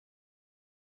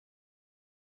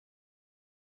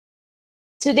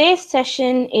Today's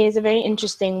session is a very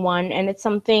interesting one, and it's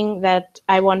something that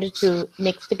I wanted to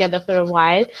mix together for a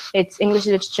while. It's English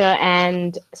literature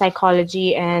and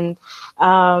psychology, and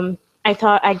I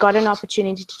thought I got an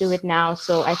opportunity to do it now,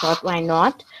 so I thought, why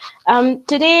not?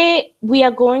 Today, we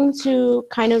are going to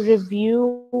kind of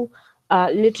review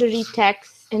literary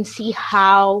texts and see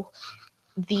how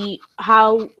they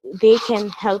can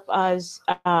help us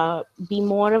be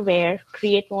more aware,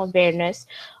 create more awareness,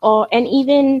 and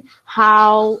even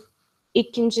how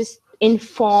it can just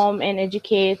inform and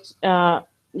educate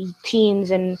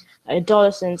teens and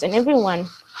adolescents and everyone,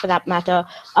 for that matter,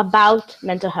 about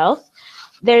mental health.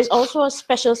 There's also a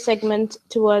special segment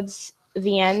towards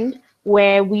the end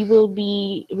where we will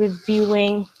be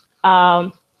reviewing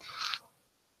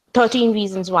 13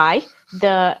 Reasons Why,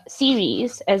 the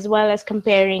series, as well as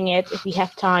comparing it, if we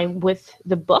have time, with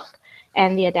the book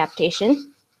and the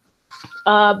adaptation.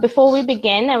 Before we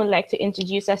begin, I would like to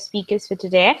introduce our speakers for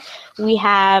today. We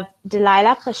have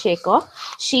Delilah Pacheco.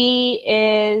 She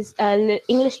is an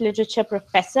English literature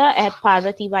professor at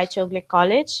Parvati Vaichogle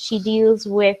College. She deals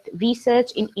with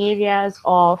research in areas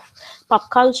of pop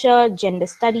culture, gender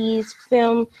studies,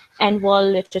 film, and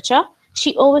world literature.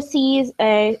 She oversees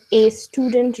a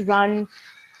student-run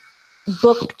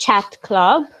book chat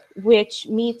club, which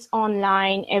meets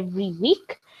online every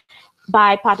week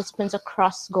by participants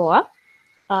across Goa.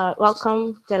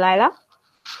 Welcome, Delilah.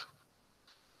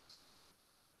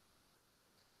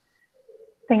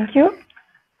 Thank you.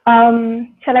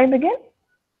 Shall I begin?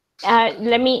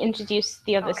 Let me introduce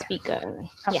the other speaker.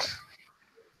 Okay. Yeah.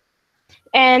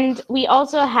 And we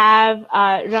also have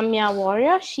Ramya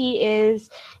Warrier. She is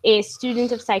a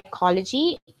student of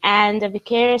psychology and a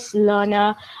vicarious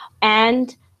learner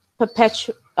and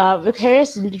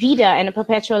vicarious reader and a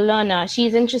perpetual learner.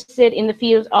 She's interested in the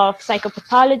field of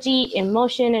psychopathology,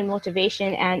 emotion and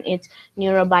motivation, and its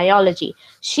neurobiology.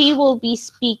 She will be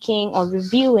speaking or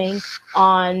reviewing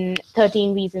on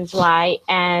 13 Reasons Why,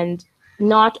 and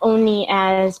not only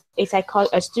as a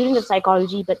student of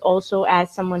psychology, but also as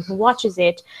someone who watches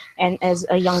it and as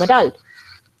a young adult.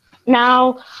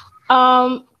 Now,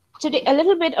 today, a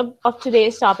little bit of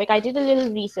today's topic, I did a little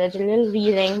research, a little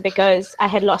reading, because I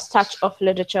had lost touch of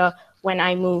literature when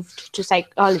I moved to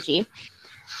psychology.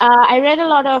 I read a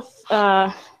lot of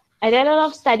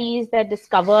studies that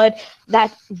discovered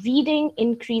that reading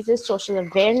increases social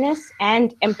awareness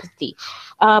and empathy.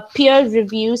 A peer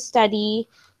review study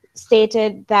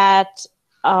stated that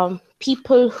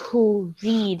people who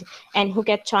read and who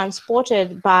get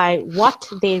transported by what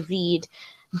they read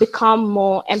become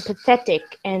more empathetic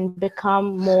and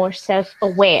become more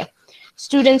self-aware.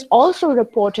 Students also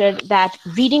reported that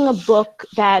reading a book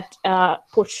that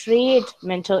portrayed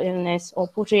mental illness or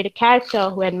portrayed a character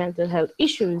who had mental health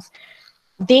issues,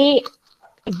 they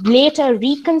later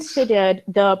reconsidered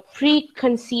the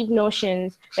preconceived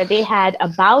notions that they had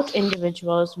about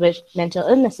individuals with mental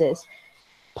illnesses.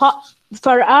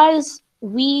 For us,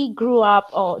 we grew up,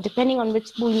 or depending on which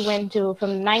school you went to,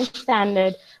 from 9th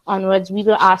standard onwards, we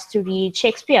were asked to read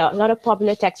Shakespeare, a lot of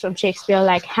popular texts from Shakespeare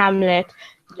like Hamlet,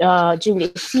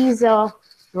 Julius Caesar,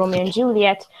 Romeo and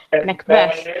Juliet,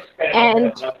 Macbeth,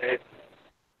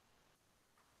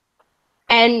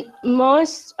 and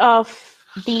most of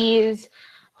these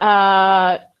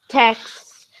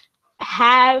texts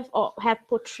have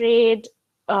portrayed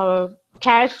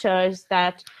characters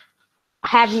that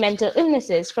have mental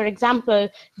illnesses. For example,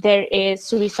 there is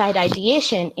suicide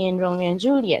ideation in Romeo and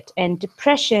Juliet, and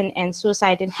depression and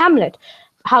suicide in Hamlet.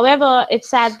 However, it's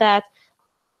sad that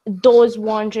those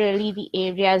weren't really the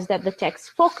areas that the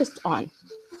text focused on.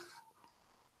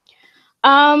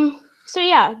 So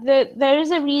yeah, there is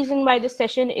a reason why this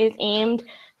session is aimed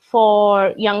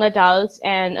for young adults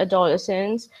and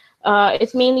adolescents.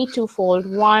 It's mainly twofold.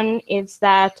 One is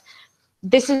that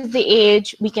this is the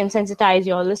age we can sensitize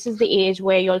y'all. This is the age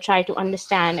where you'll try to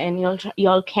understand and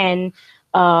y'all can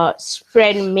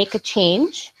spread and make a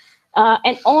change.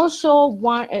 And also,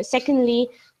 secondly,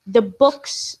 the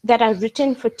books that are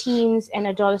written for teens and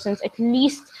adolescents, at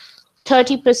least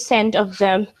 30% of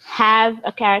them have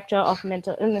a character of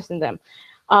mental illness in them.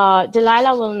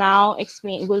 Delilah will now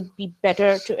will be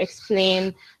better to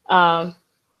explain how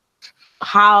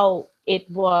it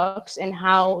works and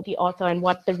how the author and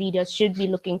what the readers should be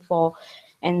looking for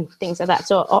and things like that.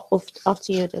 So off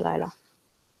to you, Delilah.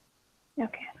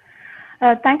 Okay.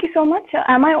 Thank you so much.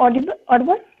 Am I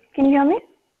audible? Can you hear me?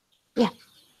 Yeah.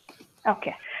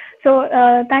 Okay. So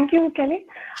thank you, Kelly.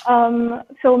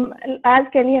 So as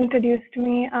Kelly introduced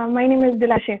me, my name is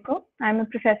Delilah Pacheco. I'm a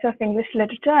professor of English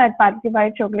literature at Parvati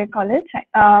Vaichogle College.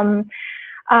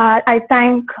 I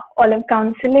thank Olive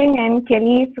Counseling and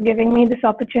Kelly for giving me this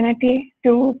opportunity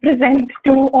to present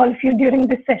to all of you during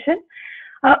this session.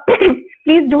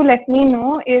 Please do let me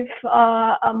know if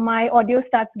my audio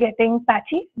starts getting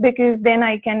patchy, because then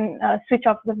I can switch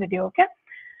off the video, okay?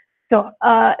 So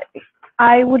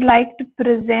I would like to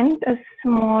present a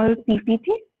small PPT.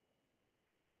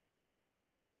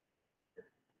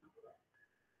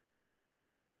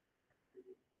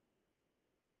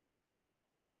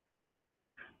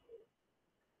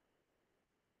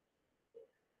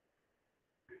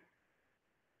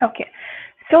 Okay,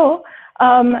 so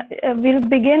we'll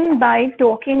begin by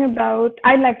talking about,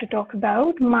 I'd like to talk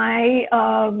about my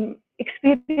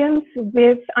experience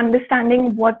with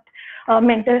understanding what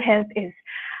mental health is,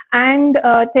 and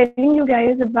telling you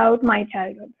guys about my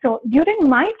childhood. So during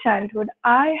my childhood,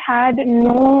 I had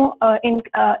no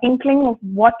inkling of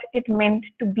what it meant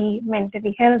to be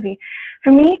mentally healthy.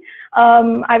 For me,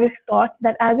 I was taught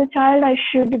that as a child, I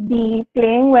should be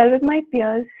playing well with my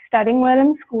peers, studying well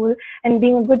in school, and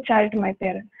being a good child to my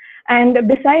parents. And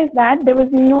besides that, there was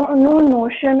no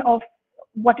notion of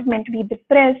what it meant to be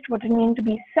depressed, what it meant to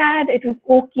be sad. It was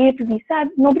okay to be sad.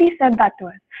 Nobody said that to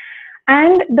us.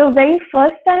 And the very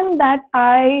first time that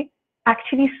I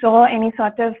actually saw any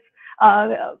sort of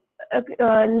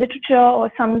literature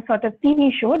or some sort of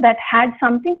TV show that had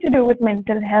something to do with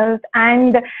mental health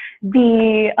and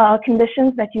the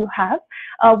conditions that you have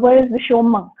was the show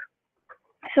Monk.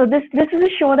 So this is a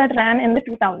show that ran in the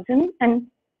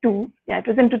 2002. Yeah, it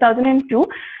was in 2002.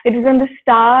 It was on the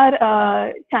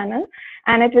Star channel,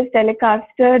 and it was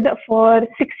telecasted for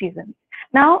 6 seasons.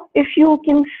 Now, if you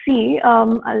can see,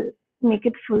 I'll make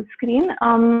it full screen.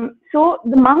 So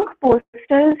the Monk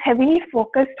posters heavily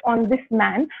focused on this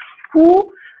man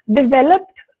who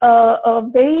developed a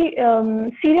very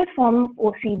serious form of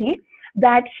OCD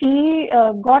that he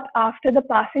got after the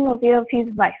passing away of his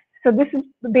wife. So this is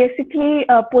basically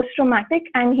post-traumatic,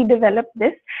 and he developed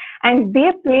this. And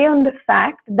they play on the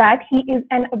fact that he is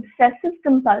an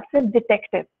obsessive-compulsive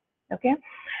detective, okay?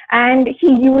 And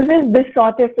he uses this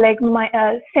sort of like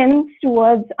sense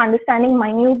towards understanding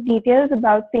minute details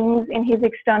about things in his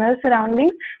external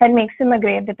surroundings that makes him a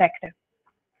great detective.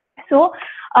 So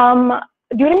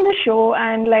during the show,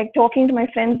 and like talking to my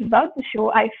friends about the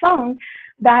show, I found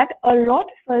that a lot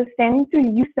of us tend to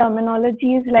use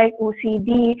terminologies like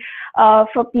OCD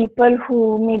for people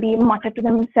who maybe mutter to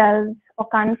themselves or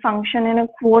can't function in a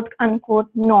quote unquote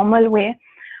normal way,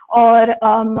 or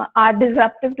are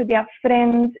disruptive to their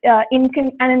friends, an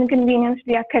inconvenience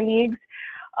to their colleagues.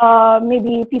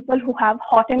 Maybe people who have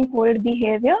hot and cold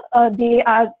behavior, they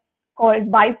are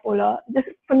called bipolar, just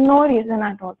for no reason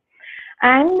at all.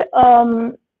 And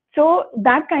so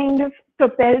that kind of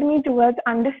propelled me towards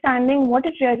understanding what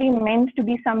it really meant to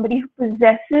be somebody who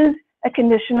possesses a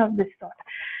condition of this sort.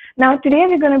 Now, today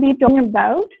we're going to be talking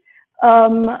about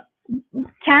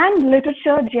can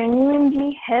literature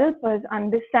genuinely help us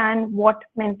understand what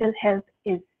mental health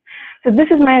is? So this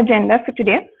is my agenda for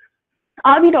today.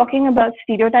 I'll be talking about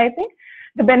stereotyping,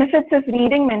 the benefits of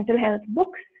reading mental health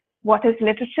books, what is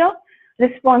literature,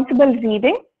 responsible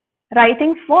reading,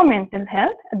 writing for mental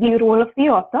health, the role of the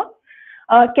author,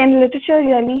 can literature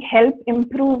really help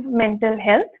improve mental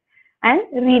health, and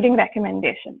reading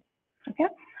recommendations, okay?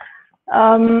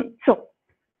 So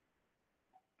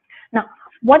now,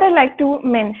 what I'd like to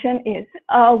mention is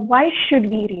why should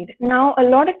we read? Now, a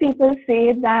lot of people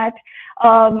say that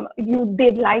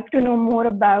they'd like to know more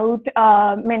about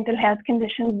mental health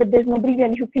conditions, but there's nobody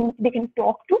really who they can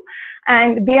talk to,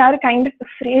 and they are kind of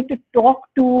afraid to talk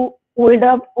to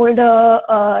older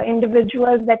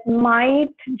individuals that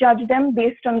might judge them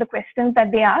based on the questions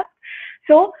that they ask.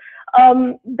 So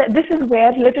this is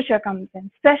where literature comes in.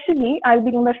 Especially, I'll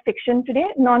be doing about fiction today.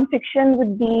 Non-fiction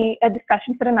would be a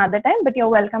discussion for another time, but you're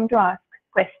welcome to ask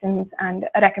questions and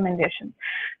recommendations.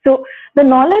 So the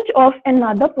knowledge of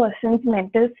another person's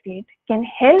mental state can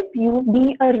help you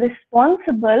be a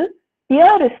responsible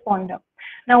peer responder.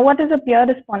 Now, what is a peer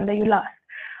responder, you'll ask?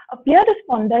 A peer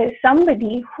responder is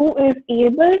somebody who is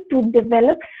able to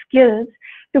develop skills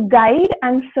to guide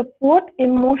and support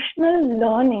emotional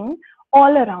learning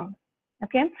all around,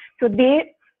 okay? So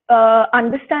they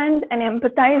understand and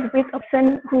empathize with a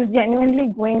person who's genuinely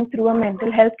going through a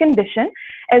mental health condition,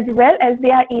 as well as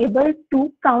they are able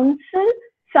to counsel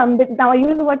somebody. Now I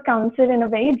use the word counsel in a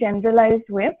very generalized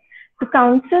way, to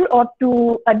counsel or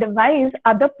to advise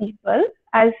other people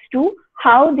as to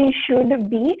how they should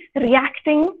be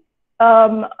reacting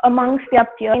amongst their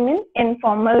peers in an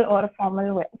informal or a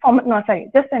formal way.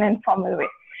 Just an informal way.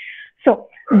 So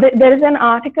there is an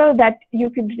article that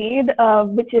you could read,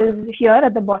 which is here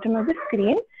at the bottom of the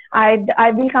screen,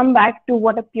 I will come back to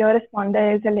what a peer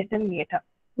responder is a little later.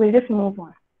 We'll just move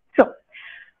on. So,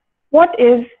 what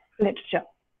is literature?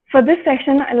 For this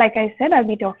section, like I said, I'll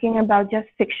be talking about just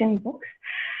fiction books.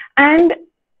 And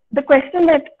the question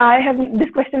that this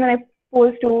question that I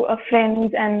pose to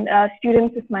friends and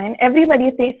students of mine,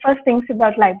 everybody first thinks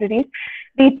about libraries.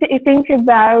 They think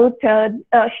about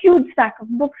a huge stack of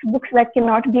books that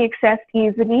cannot be accessed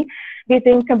easily. They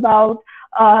think about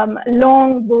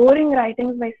long, boring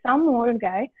writings by some old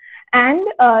guy, and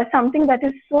something that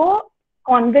is so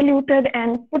convoluted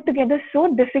and put together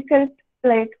so difficult,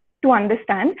 like, to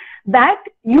understand, that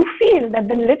you feel that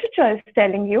the literature is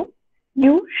telling you,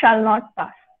 you shall not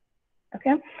pass.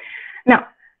 Okay. Now,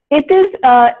 it is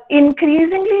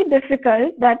increasingly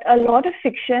difficult that a lot of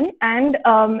fiction and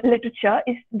literature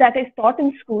that is taught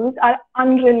in schools are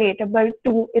unrelatable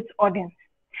to its audience.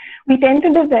 We tend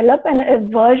to develop an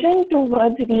aversion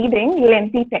towards reading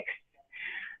lengthy texts.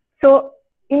 So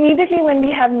immediately when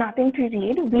we have nothing to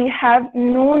read, we have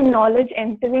no knowledge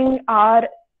entering our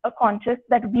conscious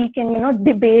that we can,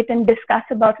 debate and discuss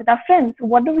about with our friends. So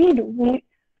what do? We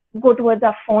go towards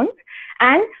our phones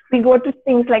and we go to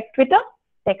things like Twitter,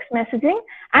 text messaging,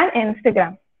 and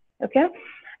Instagram. Okay,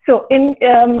 so in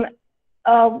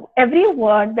every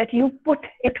word that you put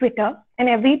in Twitter and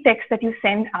every text that you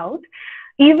send out,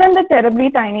 even the terribly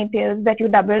tiny tales that you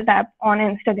double tap on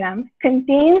Instagram,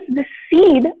 contains the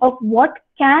seed of what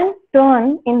can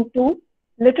turn into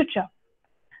literature.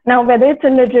 Now, whether it's a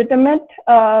legitimate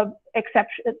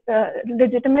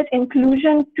legitimate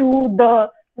inclusion to the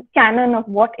canon of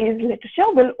what is literature,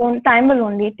 time will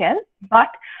only tell. But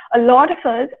a lot of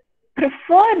us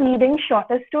prefer reading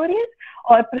shorter stories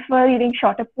or prefer reading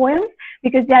shorter poems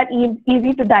because they are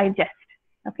easy to digest.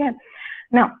 Okay.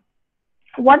 Now,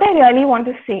 what I really want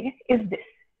to say is this.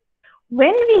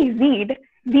 When we read,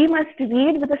 we must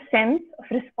read with a sense of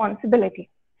responsibility.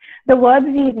 The words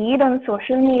we read on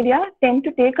social media tend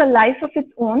to take a life of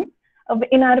its own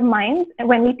in our minds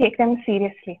when we take them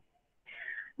seriously.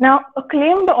 Now,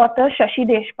 acclaimed author Shashi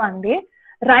Deshpande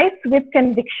writes with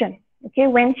conviction, okay,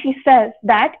 when she says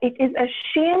that it is a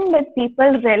shame that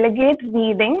people relegate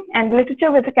reading and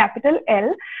literature with a capital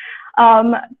L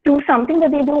to something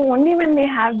that they do only when they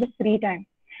have the free time.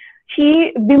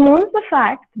 She bemoans the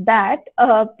fact that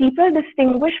people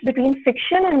distinguish between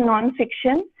fiction and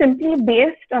non-fiction simply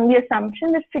based on the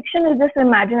assumption that fiction is just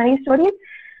imaginary stories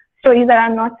that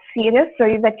are not serious,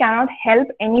 stories that cannot help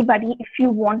anybody if you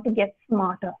want to get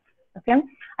smarter. Okay,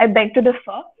 I beg to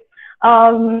differ.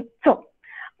 So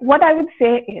what I would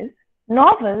say is,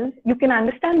 novels, you can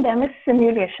understand them as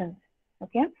simulations.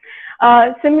 Okay,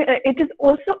 it is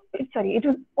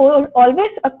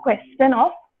always a question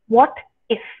of what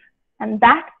if, and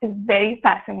that is very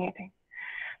fascinating.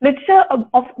 Literature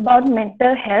about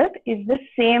mental health is the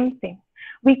same thing.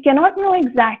 We cannot know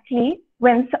exactly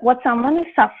what someone is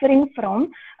suffering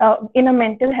from in a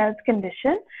mental health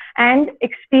condition and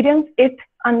experience it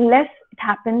unless it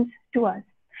happens to us.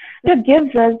 It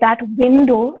gives us that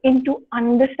window into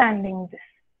understanding this.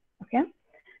 Okay,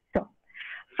 so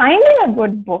finding a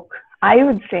good book, I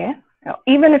would say,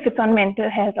 even if it's on mental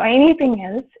health or anything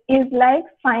else, is like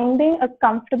finding a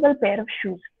comfortable pair of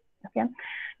shoes. Okay,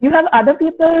 you have other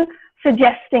people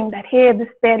suggesting that, hey, this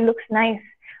pair looks nice,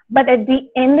 but at the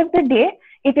end of the day,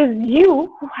 it is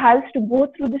you who has to go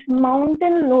through this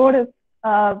mountain load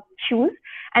of shoes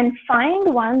and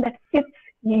find one that fits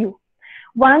you,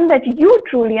 one that you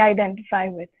truly identify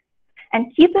with.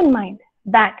 And keep in mind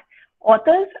that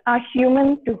authors are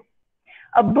human too.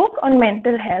 A book on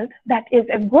mental health that is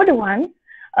a good one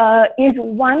is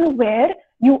one where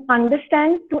you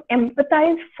understand to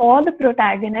empathize for the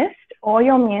protagonist or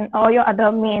your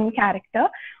other main character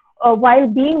while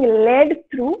being led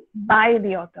through by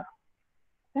the author.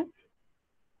 Okay?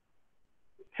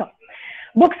 So,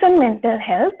 books on mental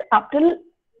health up till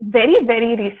very,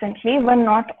 very recently were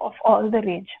not of all the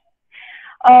rage.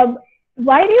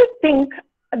 Why do you think,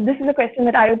 this is a question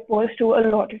that I would pose to a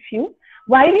lot of you,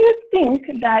 why do you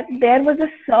think that there was a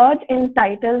surge in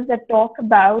titles that talk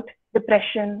about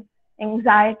depression,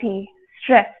 anxiety,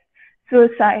 stress,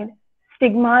 suicide,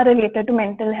 stigma related to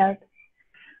mental health?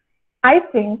 I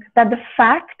think that the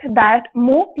fact that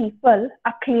more people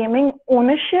are claiming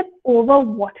ownership over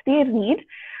what they read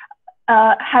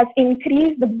has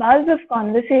increased the buzz of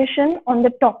conversation on the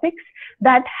topics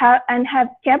that have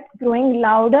kept growing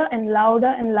louder and louder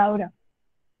and louder.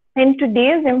 In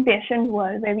today's impatient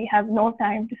world, where we have no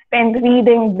time to spend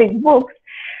reading big books,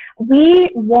 we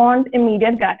want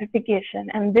immediate gratification,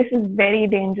 and this is very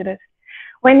dangerous.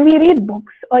 When we read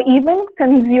books or even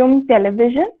consume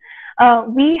television,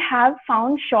 we have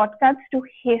found shortcuts to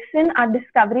hasten our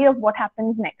discovery of what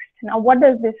happens next. Now, what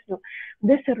does this do?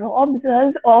 This robs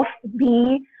us of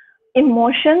the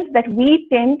emotions that we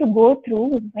tend to go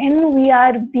through when we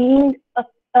are being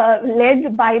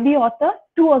led by the author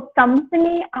to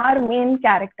accompany our main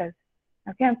characters.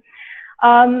 Okay,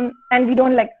 and we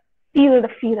don't like feel the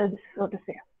feels, so to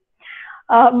say.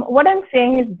 What I'm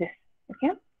saying is this.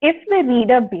 Okay, if the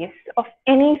reader base of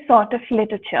any sort of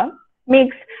literature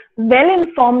makes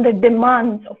well-informed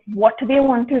demands of what they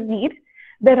want to read,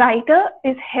 the writer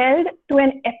is held to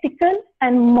an ethical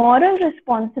and moral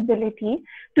responsibility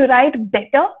to write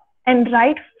better and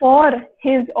write for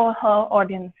his or her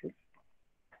audiences.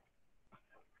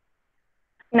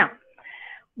 Now,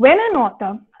 when an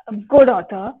author, a good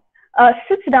author,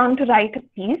 sits down to write a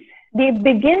piece, they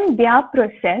begin their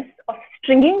process of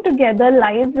stringing together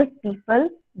lives of people,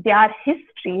 their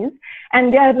histories,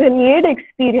 and their relayed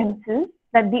experiences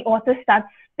that the author starts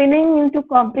spinning into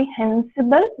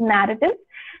comprehensible narratives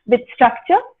with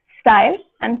structure, style,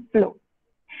 and flow.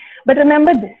 But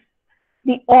remember this,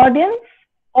 the audience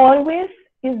always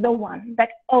is the one that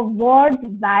awards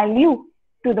value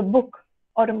to the book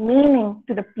or meaning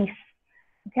to the piece.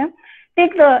 Okay?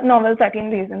 Take the novel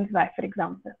 13 Reasons Why, for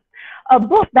example. A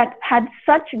book that had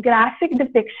such graphic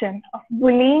depiction of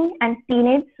bullying and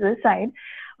teenage suicide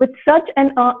with such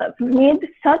an made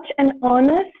such an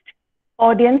earnest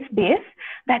audience base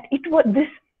that it was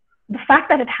the fact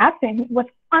that it happened was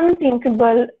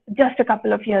unthinkable just a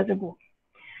couple of years ago.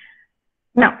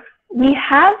 Now, we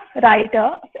have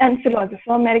writer and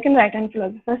philosopher, American writer and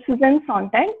philosopher, Susan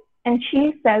Sontag, and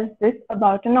she says this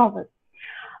about a novel.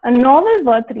 A novel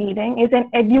worth reading is an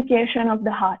education of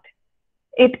the heart.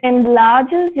 It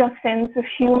enlarges your sense of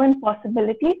human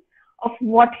possibility, of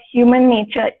what human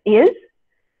nature is,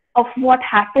 of what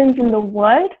happens in the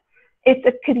world. It's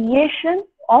a creation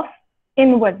of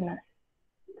inwardness.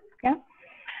 Okay?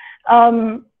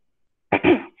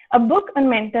 A book on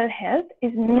mental health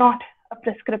is not a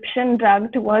prescription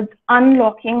drug towards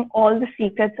unlocking all the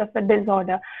secrets of a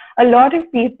disorder. A lot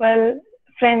of people,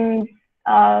 friends,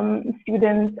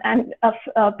 students, and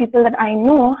people that I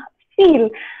know feel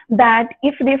that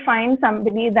if they find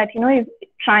somebody that is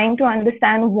trying to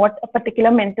understand what a particular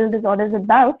mental disorder is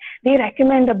about, they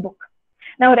recommend a book.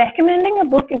 Now, recommending a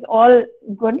book is all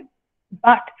good,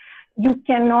 but you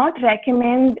cannot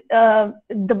recommend a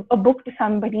book to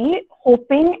somebody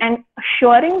hoping and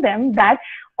assuring them that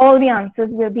all the answers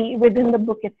will be within the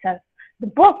book itself. The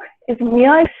book is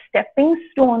mere stepping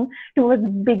stone towards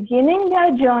beginning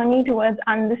their journey towards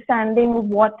understanding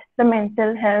what the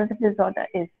mental health disorder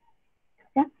is.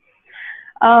 Okay?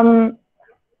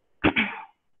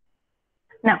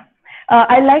 Now,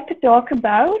 I'd like to talk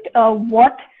about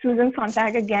what Susan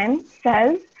Sontag again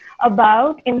says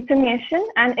about information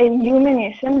and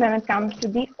illumination when it comes to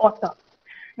the author.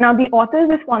 Now, the author's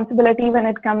responsibility when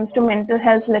it comes to mental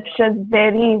health literature is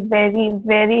very, very,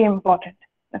 very important.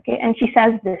 Okay, and she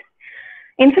says this: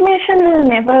 information will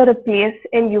never replace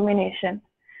illumination.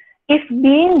 If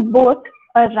being both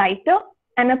a writer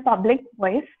and a public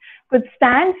voice could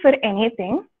stand for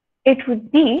anything, it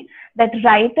would be that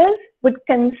writers would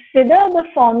consider the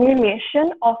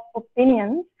formulation of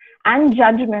opinions and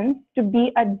judgments to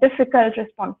be a difficult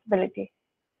responsibility.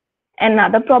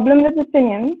 Another problem with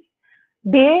opinions,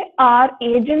 they are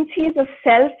agencies of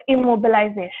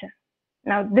self-immobilization.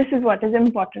 Now, this is what is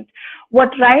important.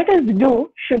 What writers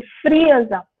do should free us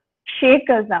up, shake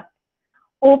us up,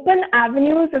 open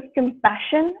avenues of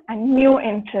compassion and new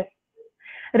interests,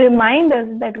 remind us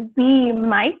that we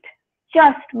might,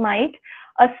 just might,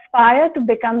 aspire to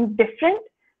become different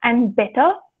and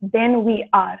better than we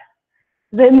are.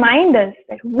 Remind us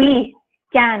that we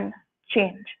can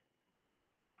change.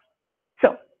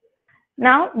 So,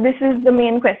 now this is the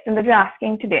main question that we're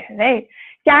asking today, right?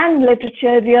 Can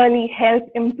literature really help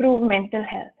improve mental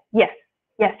health? Yes,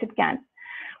 yes, it can.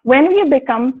 When we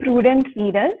become prudent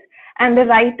readers and the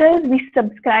writers we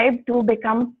subscribe to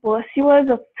become pursuers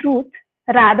of truth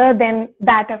rather than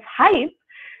that of hype,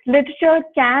 literature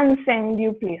can send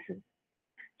you places.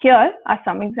 Here are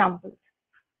some examples.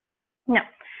 Now,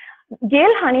 Gail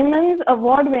Honeyman's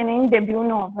award-winning debut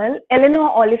novel, Eleanor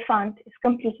Oliphant is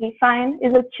Completely Fine,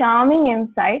 is a charming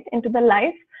insight into the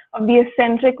life of the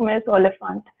eccentric Miss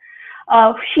Oliphant.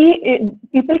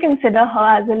 People consider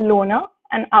her as a loner,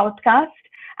 an outcast,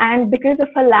 and because of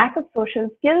her lack of social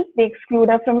skills, they exclude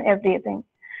her from everything.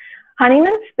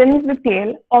 Honeyman spins the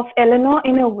tale of Eleanor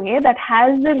in a way that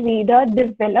has the reader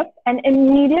develop an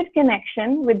immediate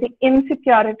connection with the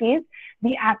insecurities,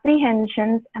 the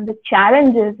apprehensions, and the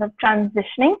challenges of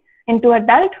transitioning into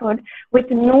adulthood with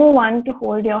no one to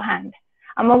hold your hand.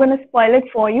 I'm not going to spoil it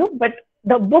for you, but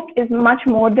the book is much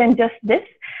more than just this.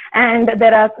 And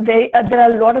there are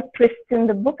a lot of twists in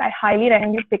the book. I highly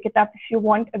recommend you pick it up if you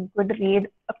want a good read,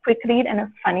 a quick read and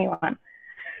a funny one.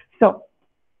 So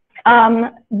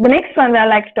the next one that I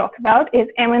like to talk about is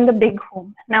M in the Big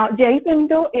Home. Now, Jerry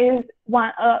Pinto is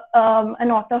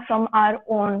an author from our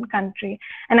own country,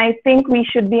 and I think we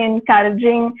should be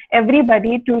encouraging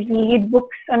everybody to read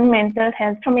books on mental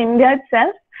health from India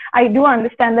itself. I do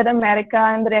understand that America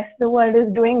and the rest of the world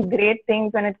is doing great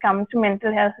things when it comes to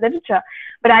mental health literature,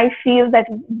 but I feel that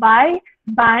by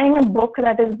buying a book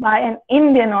that is by an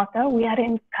Indian author, we are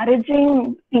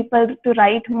encouraging people to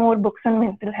write more books on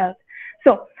mental health.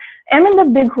 So, M in the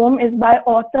Big Home is by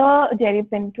author Jerry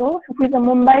Pinto, who is a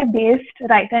Mumbai-based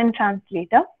writer and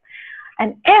translator.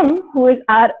 And M, who is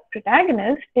our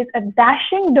protagonist, is a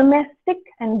dashing, domestic,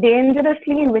 and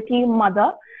dangerously witty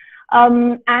mother.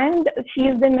 And she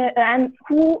is and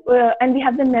we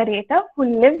have the narrator who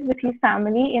lives with his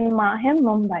family in Mahim,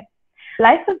 Mumbai. The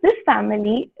life of this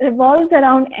family revolves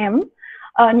around M,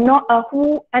 and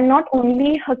not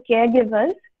only her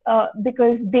caregivers,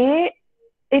 because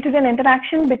it is an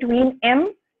interaction between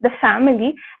M, the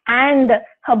family, and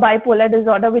her bipolar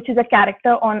disorder, which is a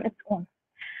character on its own.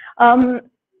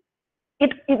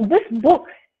 This book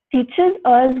teaches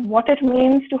us what it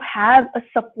means to have a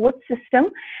support system,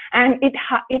 and it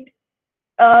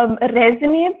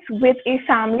resonates with a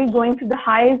family going through the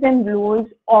highs and lows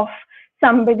of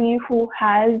somebody in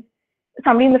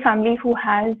the family who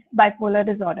has bipolar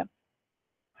disorder.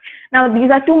 Now,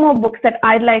 these are two more books that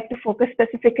I'd like to focus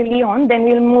specifically on. Then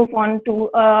we'll move on to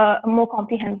a more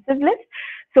comprehensive list.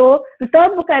 So the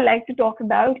third book I like to talk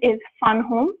about is Fun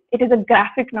Home. It is a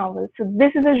graphic novel. So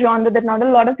this is a genre that not a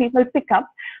lot of people pick up,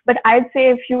 but I'd say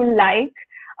if you like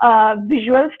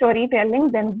visual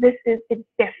storytelling, then this is a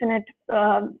definite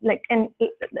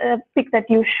pick that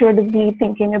you should be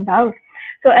thinking about.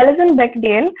 So Alison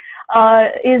Bechdel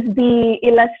is the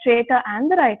illustrator and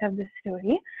the writer of this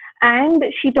story. And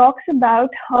she talks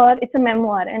about it's a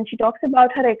memoir, and she talks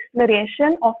about her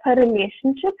exploration of her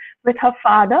relationship with her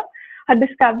father, her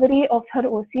discovery of her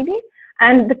OCD,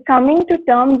 and the coming to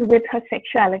terms with her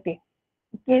sexuality.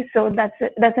 Okay, so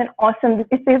that's an awesome,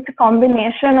 it's a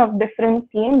combination of different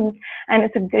themes, and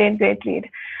it's a great read.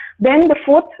 Then the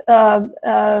fourth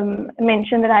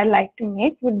mention that I'd like to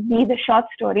make would be the short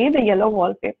story, The Yellow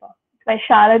Wallpaper, by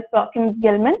Charlotte Perkins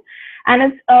Gilman, and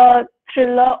it's a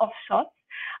thriller of sorts.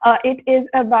 It is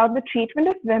about the treatment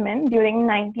of women during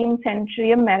 19th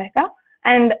century America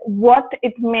and what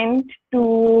it meant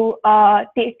to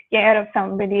take care of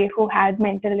somebody who had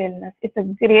mental illness. It's a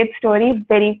great story,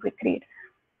 very quick read.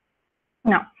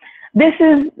 Now, this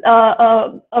is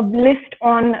a list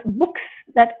on books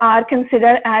that are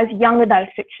considered as young adult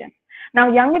fiction.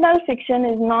 Now, young adult fiction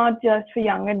is not just for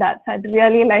young adults. I'd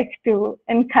really like to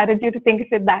encourage you to think of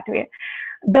it that way.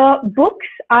 The books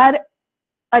are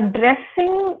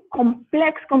addressing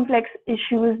complex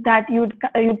issues that you'd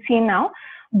see now,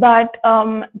 but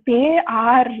they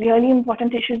are really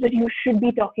important issues that you should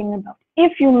be talking about.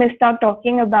 If you missed out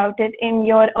talking about it in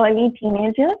your early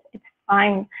teenage years, it's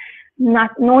fine.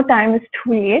 No time is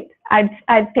too late.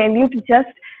 I'd tell you to just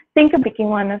think of picking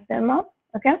one of them up.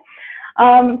 Okay.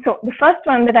 So the first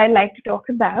one that I'd like to talk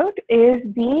about is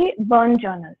the Burn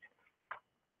Journals.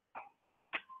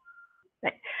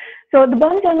 Right. So the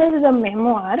Burn Journals is a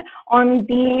memoir of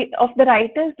the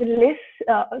writer's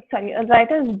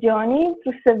writer's journey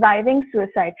through surviving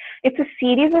suicide. It's a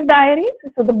series of diaries.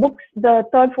 So the books, the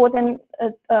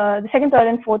second, third,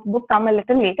 and fourth book come a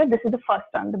little later. This is the first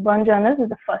one. The Burn Journals is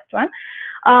the first one.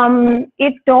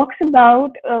 It talks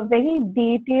about a very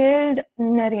detailed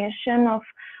narration of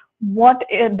what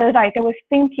the writer was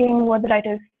thinking, what the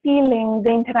writer was feeling,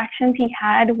 the interactions he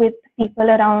had with people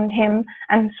around him,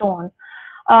 and so on.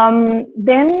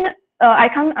 Then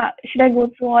should I go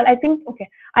through all? I think, okay,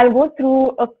 I'll go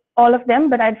through all of them,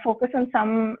 but I'd focus on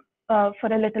some for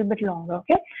a little bit longer,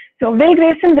 okay? So Will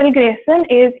Grayson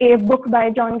is a book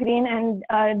by John Green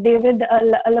and David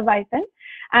Leviathan,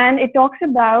 and it talks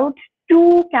about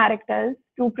two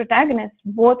protagonists,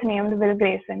 both named Will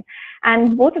Grayson,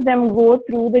 and both of them go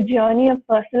through the journey of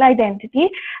personal identity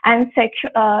and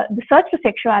the search for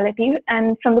sexuality,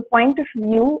 and from the point of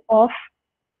view of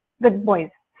the boys.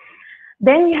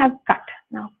 Then we have Cut.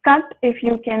 Now, Cut, if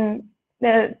you can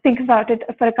think about it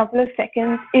for a couple of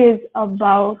seconds, is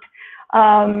about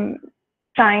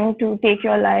trying to take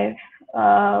your life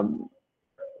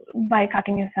by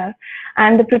cutting yourself.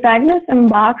 And the protagonist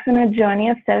embarks on a journey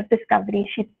of self-discovery.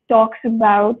 She talks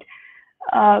about,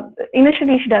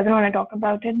 initially she doesn't want to talk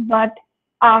about it, but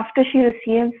after she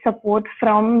receives support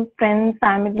from friends,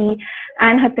 family,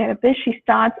 and her therapist, she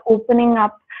starts opening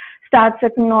up, starts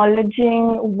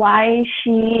acknowledging why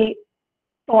she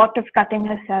thought of cutting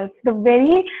herself. The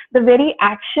very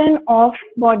action of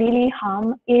bodily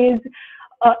harm is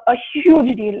a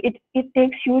huge deal. It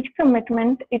takes huge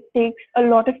commitment. It takes a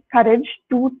lot of courage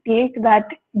to take that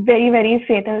very, very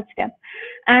fatal step.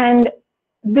 And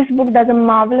this book does a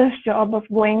marvelous job of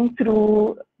going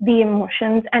through the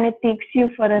emotions, and it takes you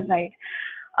for a ride.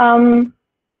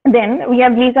 Then we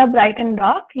have Lisa, Bright and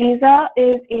Dark. Lisa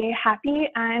is a happy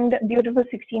and beautiful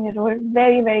 16-year-old,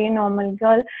 very, very normal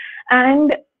girl.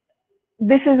 And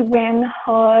this is when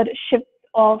her uh, shifts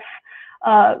of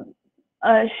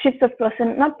shifts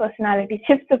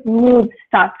of moods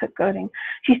starts occurring.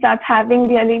 She starts having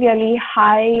really, really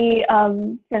high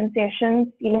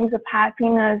sensations, feelings of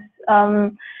happiness,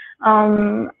 and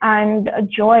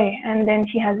joy. And then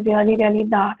she has really, really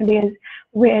dark days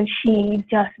where she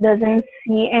just doesn't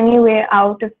see any way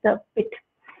out of the pit.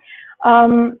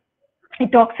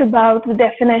 It talks about the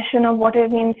definition of what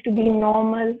it means to be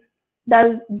normal.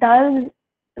 Does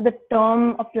the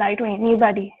term apply to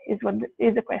anybody is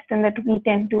the question that we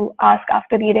tend to ask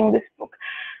after reading this book.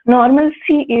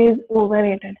 Normalcy is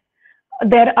overrated.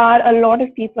 There are a lot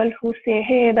of people who say,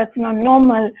 hey, that's not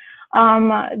normal.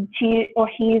 She or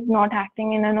he is not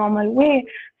acting in a normal way.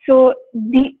 So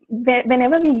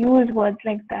whenever we use words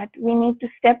like that, we need to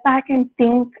step back and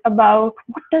think about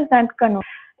what does that connote.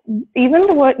 Even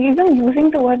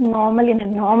using the word normal in a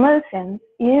normal sense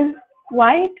is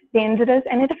quite dangerous,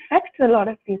 and it affects a lot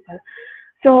of people.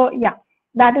 So yeah,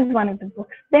 that is one of the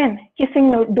books. Then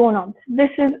Kissing Doorknobs.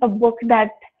 This is a book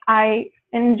that I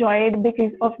enjoyed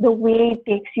because of the way it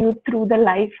takes you through the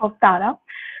life of Tara.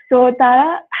 So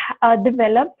Tara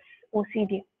develops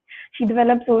OCD. She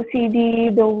develops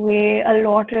OCD the way a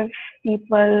lot of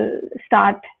people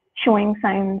start showing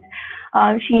signs.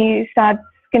 She starts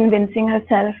convincing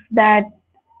herself that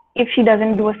if she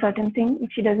doesn't do a certain thing, if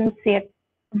she doesn't say a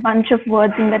bunch of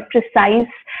words in that precise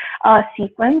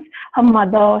sequence, her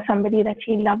mother or somebody that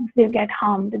she loves will get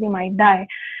harmed, they might die.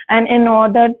 And in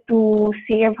order to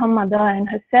save her mother and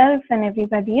herself and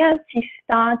everybody else, she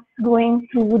starts going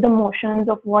through the motions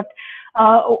of what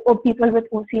or people with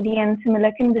OCD and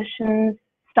similar conditions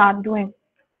start doing.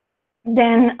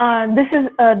 Then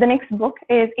the next book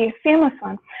is a famous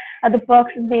one, The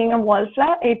Perks of Being a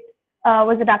Wallflower. It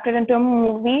was adapted into a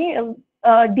movie,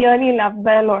 dearly loved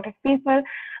by a lot of people.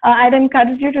 I'd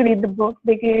encourage you to read the book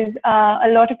because a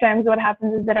lot of times what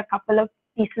happens is there are a couple of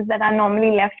pieces that are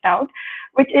normally left out,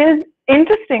 which is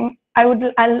interesting. I'll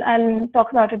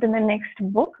talk about it in the next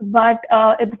book, but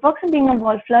The Perks of Being a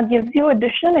Wallflower gives you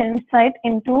additional insight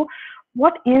into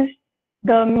what is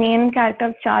the main character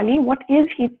of Charlie. What is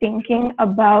he thinking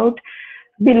about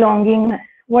belongingness?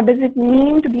 What does it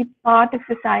mean to be part of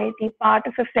society, part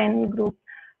of a friend group?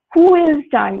 Who is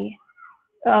Charlie?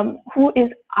 Who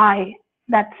is I?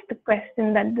 That's the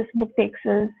question that this book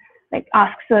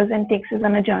asks us and takes us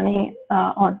on a journey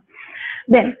on.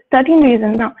 Then 13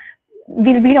 Reasons. Now,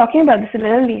 we'll be talking about this a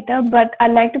little later, but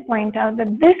I'd like to point out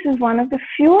that this is one of the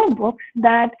fewer books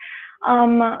that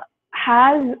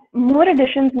has more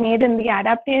additions made in the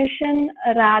adaptation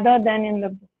rather than in the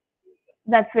book.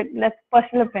 That's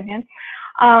personal opinion.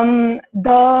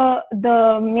 The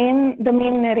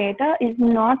main narrator is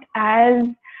not as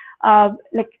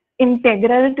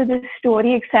integral to the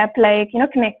story, except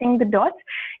connecting the dots.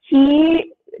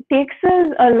 He takes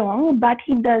us along, but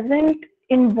he doesn't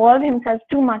involve himself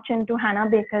too much into Hannah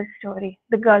Baker's story,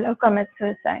 the girl who commits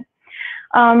suicide.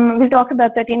 We'll talk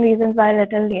about 13 Reasons Why a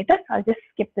little later, so I'll just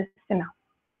skip this for now.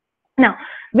 Now,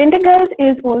 Winter Girls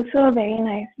is also a very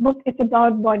nice book. It's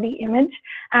about body image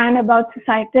and about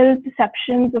societal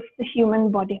perceptions of the human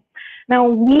body. Now,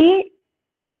 we,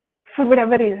 for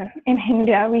whatever reason, in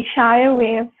India, we shy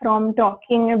away from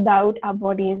talking about our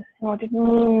bodies and what it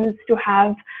means to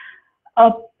have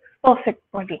a perfect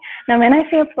body. Now, when I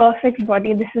say a perfect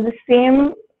body, this is the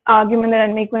same argument that I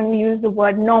make when we use the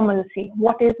word normalcy.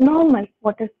 What is normal?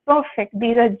 What is perfect?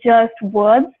 These are just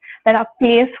words that are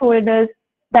placeholders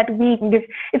that we give.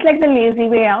 It's like the lazy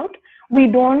way out. We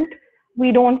don't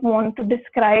want to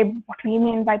describe what we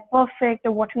mean by perfect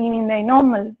or what we mean by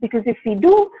normal, because if we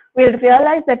do, we'll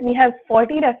realize that we have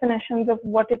 40 definitions of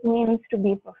what it means to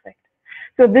be perfect.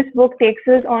 So this book takes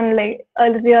us on like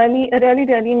a really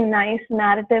nice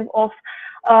narrative of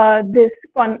this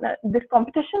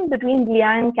competition between Leah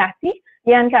and Cassie.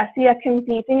 Leah and Cassie are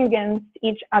competing against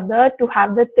each other to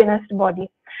have the thinnest body.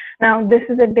 Now, this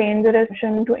is a dangerous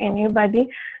option to anybody,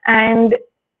 and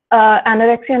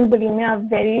anorexia and bulimia are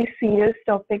very serious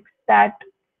topics that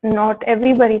not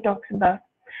everybody talks about.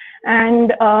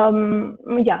 And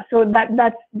yeah, so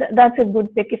that's a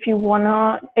good pick if you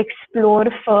wanna explore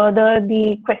further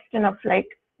the question of like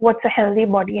what's a healthy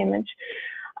body image.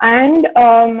 And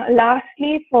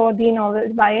lastly, for the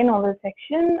novel by a novel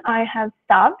section, I have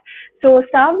Starved. So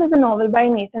Starved is a novel by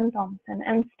Nathan Thompson,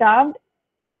 and Starved,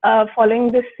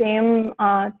 following the same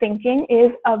thinking,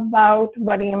 is about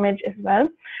body image as well.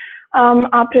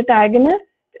 Our protagonist,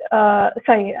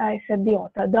 sorry, I said the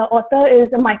author. The author is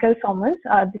Michael Thomas.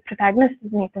 The protagonist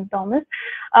is Nathan Thomas.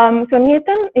 So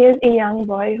Nathan is a young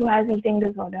boy who has eating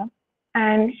disorder,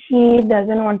 and he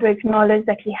doesn't want to acknowledge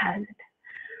that he has it.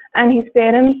 And his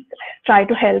parents try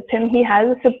to help him. He has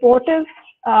a supportive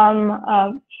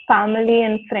family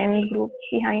and friend group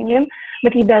behind him,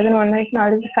 but he doesn't want to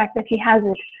acknowledge the fact that he has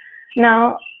it.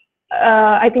 Now,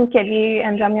 I think Kelly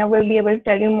and Ramya will be able to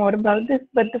tell you more about this,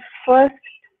 but the first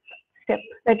step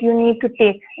that you need to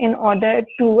take in order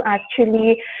to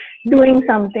actually doing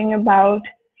something about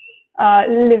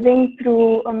living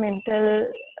through a mental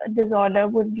disorder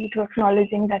would be to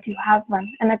acknowledging that you have one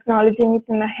and acknowledging it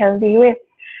in a healthy way.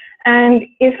 And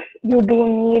if you do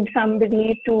need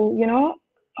somebody to, you know,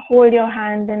 hold your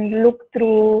hand and look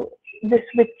through this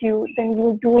with you, then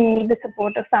you do need the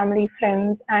support of family,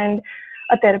 friends, and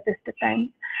a therapist at times.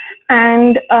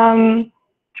 And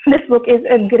this book is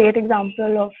a great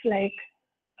example of like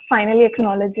finally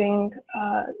acknowledging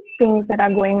things that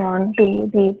are going on to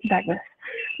the protagonist.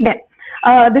 Then,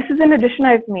 this is an addition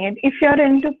I've made. If you're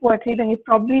into poetry, then you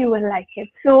probably will like it.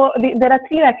 So there are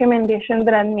 3 recommendations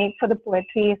that I make for the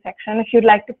poetry section, if you'd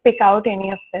like to pick out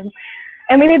any of them.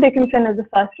 Emily Dickinson is the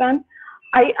first one.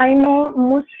 I know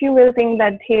most of you will think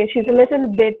that, hey, she's a little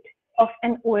bit of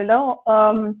an older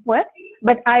poet,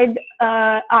 but I'd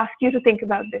ask you to think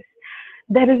about this.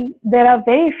 There are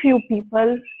very few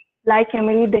people like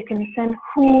Emily Dickinson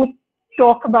who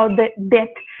talk about the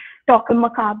death, talk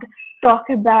macabre, talk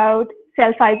about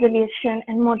self-isolation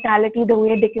and mortality the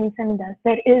way Dickinson does.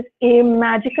 There is a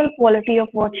magical quality of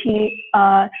what she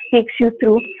takes you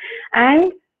through.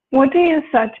 And poetry is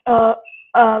such a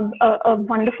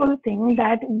wonderful thing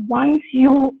that once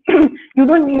you you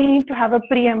don't need to have a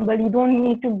preamble, you don't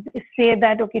need to say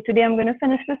that, okay, today I'm going to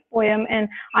finish this poem and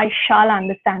I shall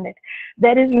understand it.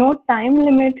 There is no time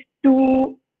limit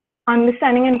to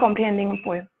understanding and comprehending a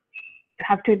poem. You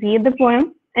have to read the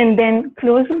poem and then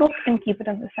close the book and keep it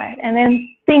on the side and then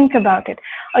think about it.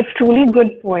 A truly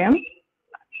good poem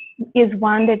is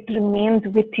one that remains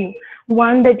with you,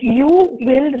 one that you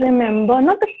will remember,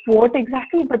 not the quote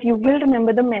exactly, but you will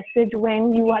remember the message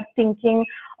when you are thinking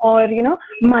or, you know,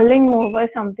 mulling over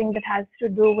something that has to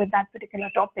do with that particular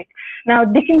topic. Now,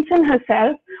 Dickinson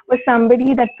herself was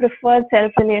somebody that preferred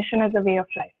self-isolation as a way of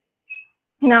life.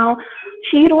 Now,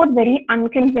 she wrote very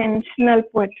unconventional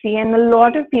poetry, and a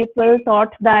lot of people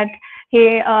thought that,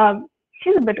 hey,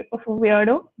 she's a bit of a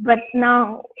weirdo, but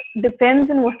now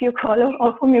depends on what you call her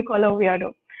or whom you call a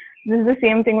weirdo. This is the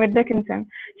same thing with Dickinson.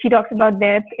 She talks about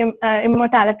death,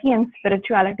 immortality, and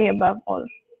spirituality above all.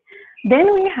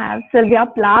 Then we have Sylvia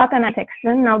Plath and Anna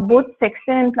Sexton. Now, both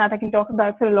Sexton and Plath I can talk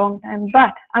about for a long time,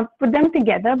 but I've put them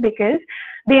together because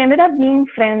they ended up being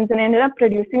friends and ended up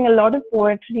producing a lot of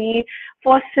poetry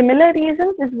for similar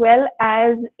reasons as well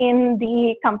as in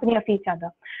the company of each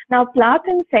other. Now, Plath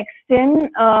and Sexton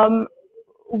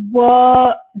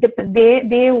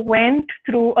they went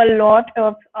through a lot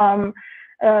of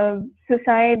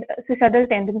suicidal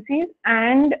tendencies,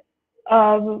 and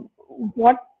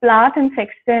what Plath and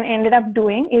Sexton ended up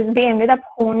doing is they ended up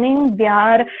honing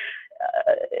their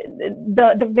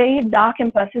the very dark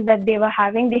impulses that they were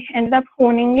having. They ended up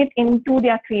honing it into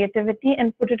their creativity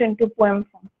and put it into poem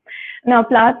form. Now,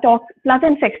 Plath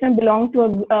and Sexton belong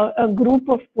to a group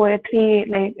of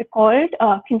poetry called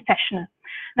confessional.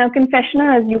 Now, confessional,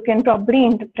 as you can probably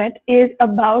interpret, is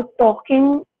about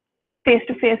talking face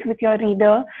to face with your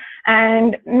reader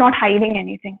and not hiding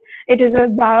anything. It is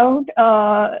about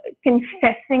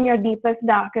confessing your deepest,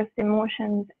 darkest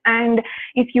emotions. And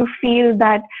if you feel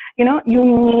that, you know, you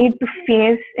need to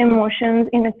face emotions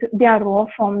in their raw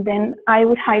form, then I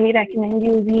would highly recommend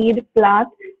you read Plath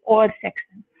or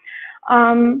Sexton.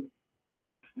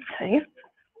 Sorry.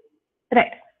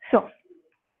 Right. So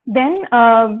then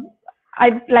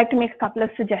I'd like to make a couple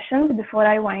of suggestions before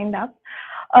I wind up.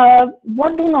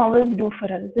 What do novels do for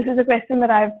us? This is a question that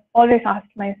I've always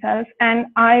asked myself, and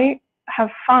I have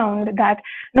found that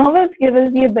novels give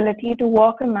us the ability to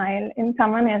walk a mile in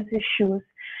someone else's shoes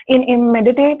in a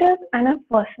meditative and a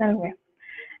personal way.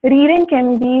 Reading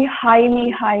can be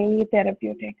highly, highly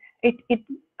therapeutic. It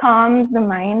calms the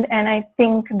mind. And I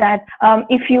think that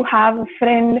if you have a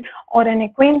friend or an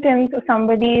acquaintance or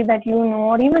somebody that you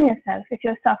know, or even yourself, if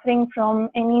you're suffering from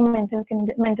any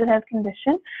mental health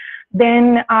condition,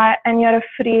 then and you're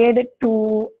afraid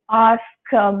to ask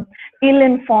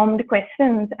ill-informed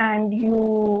questions, and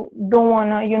you don't want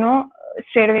to,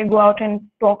 straight away go out and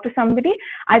talk to somebody,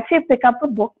 I'd say pick up a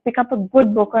book, pick up a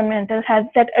good book on mental health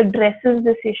that addresses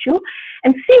this issue,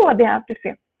 and see what they have to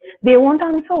say. They won't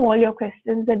answer all your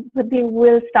questions, but they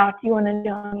will start you on a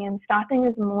journey, and starting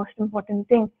is the most important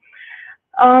thing.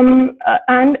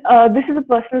 And this is a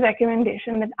personal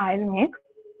recommendation that I'll make.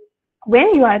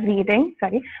 When you are reading,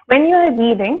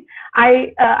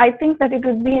 I think that it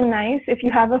would be nice if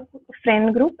you have a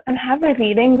friend group and have a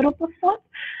reading group of sorts,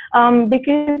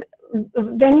 because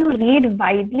when you read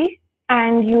widely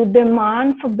and you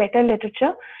demand for better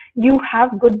literature, you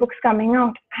have good books coming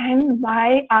out. And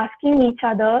by asking each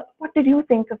other, what did you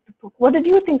think of the book? What did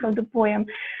you think of the poem?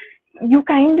 You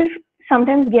kind of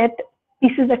sometimes get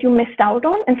pieces that you missed out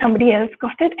on and somebody else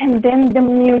got it. And then the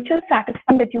mutual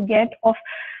satisfaction that you get of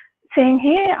saying,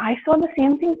 hey, I saw the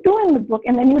same thing too in the book.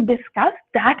 And then you discuss,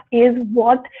 that is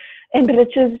what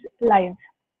enriches lives.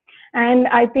 And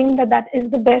I think that that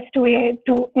is the best way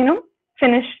to,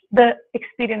 finish the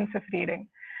experience of reading.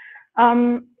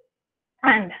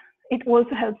 And it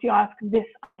also helps you ask this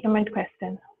ultimate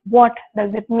question: what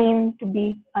does it mean to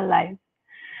be alive?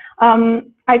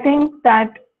 I think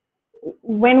that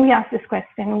when we ask this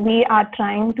question, we are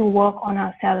trying to work on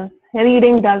ourselves.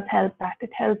 Reading does help that.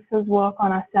 It helps us work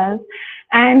on ourselves.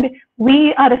 And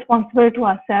we are responsible to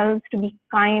ourselves to be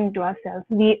kind to ourselves.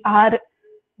 We are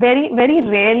very, very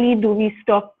rarely do we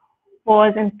stop,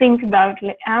 pause, and think about,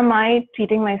 like, am I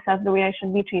treating myself the way I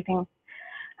should be treating?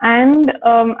 And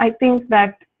I think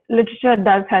that literature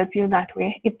does help you that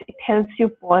way. It helps you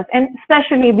pause. And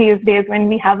especially these days when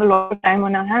we have a lot of time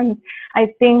on our hands,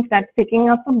 I think that picking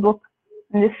up a book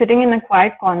and just sitting in a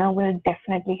quiet corner will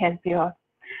definitely help you out.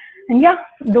 And yeah,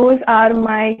 those are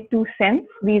my 2 cents.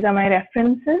 These are my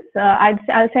references.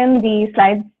 I'll send the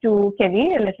slides to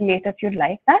Kelly a little later if you'd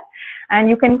like that. And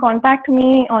you can contact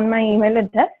me on my email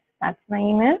address. That's my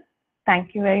email.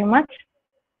 Thank you very much.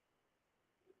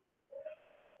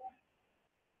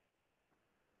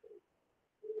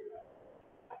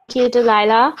 Thank you,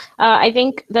 Delilah. I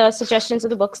think the suggestions of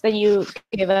the books that you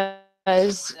give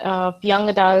us, young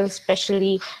adults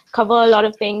especially, cover a lot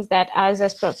of things that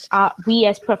we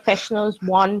as professionals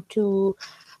want to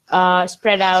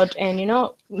spread out and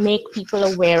make people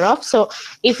aware of. So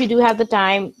if you do have the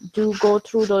time, do go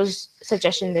through those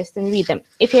suggestion lists and read them.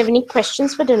 If you have any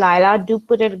questions for Delilah, do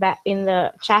put it back in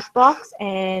the chat box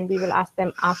and we will ask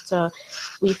them after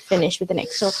we finish with the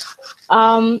next. So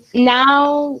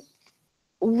now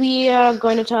we are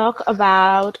going to talk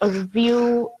about a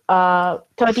review,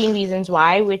 13 Reasons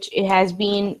Why, which it has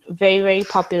been very, very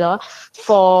popular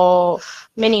for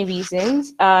many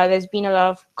reasons. There's been a lot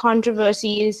of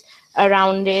controversies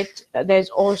around it. There's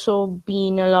also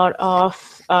been a lot of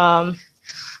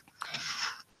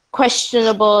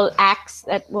questionable acts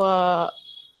that were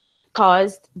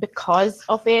caused because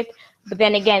of it. But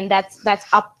then again, that's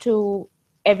up to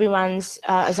everyone's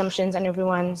assumptions and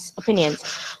everyone's opinions.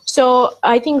 So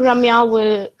I think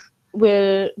Ramya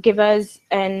will give us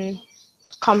an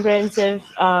comprehensive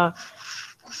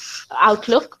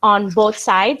outlook on both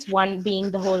sides, one being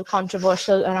the whole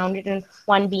controversial around it and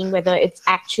one being whether it's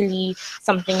actually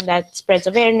something that spreads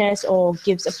awareness or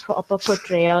gives a proper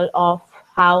portrayal of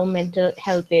how mental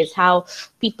health is, how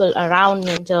people around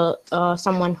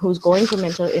someone who's going through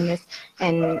mental illness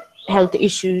and health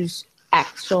issues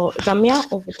act. So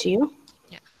Ramya, over to you.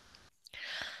 Yeah.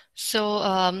 So,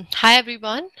 hi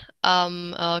everyone.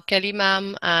 Kelly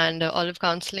ma'am and Olive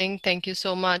Counseling, thank you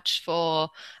so much for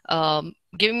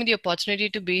giving me the opportunity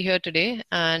to be here today.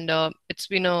 And it's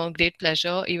been a great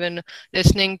pleasure even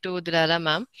listening to Delilah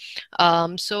ma'am.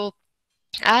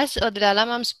 As Delilah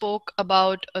ma'am spoke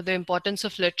about the importance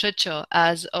of literature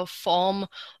as a form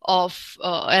of,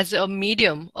 as a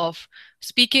medium of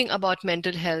speaking about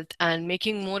mental health and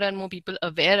making more and more people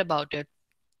aware about it,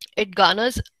 it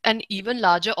garners an even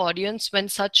larger audience when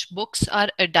such books are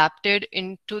adapted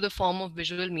into the form of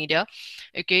visual media,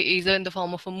 okay, either in the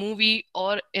form of a movie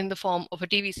or in the form of a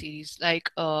TV series, like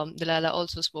Delilah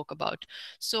also spoke about.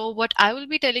 So what I will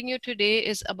be telling you today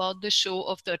is about the show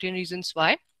of 13 Reasons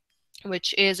Why,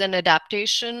 which is an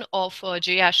adaptation of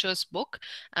Jay Asher's book.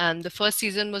 And the first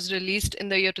season was released in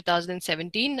the year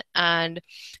 2017. And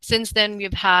since then,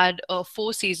 we've had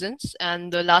 4 seasons.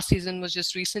 And the last season was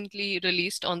just recently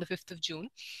released on the 5th of June.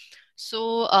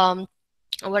 So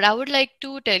what I would like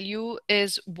to tell you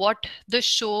is what the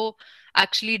show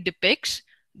actually depicts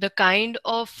the kind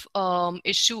of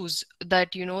issues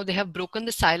that they have broken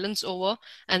the silence over,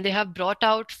 and they have brought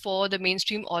out for the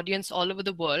mainstream audience all over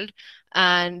the world,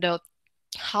 and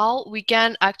how we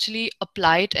can actually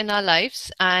apply it in our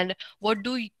lives, and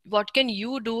what can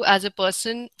you do as a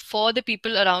person for the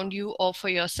people around you or for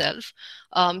yourself.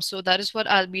 So that is what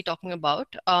I'll be talking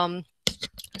about.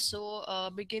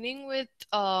 Beginning with,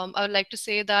 I would like to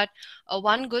say that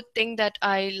one good thing that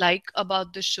I like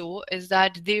about the show is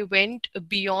that they went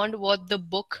beyond what the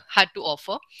book had to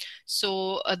offer.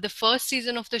 So, the first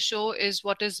season of the show is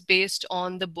what is based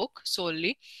on the book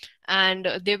solely. And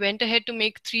they went ahead to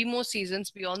make three more seasons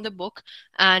beyond the book.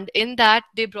 And in that,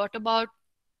 they brought about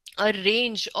a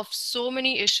range of so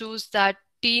many issues that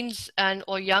teens and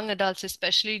or young adults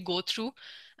especially go through,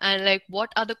 and like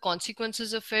what are the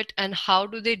consequences of it and how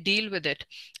do they deal with it,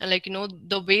 and like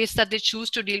the ways that they choose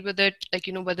to deal with it, like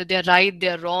whether they're right,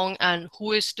 they're wrong, and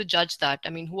who is to judge that. I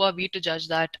mean, who are we to judge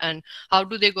that, and how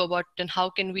do they go about it, and how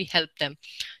can we help them.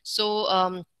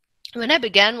 So when I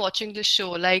began watching this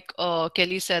show, like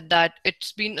Kelly said, that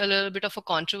it's been a little bit of a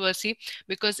controversy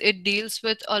because it deals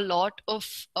with a lot of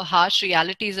harsh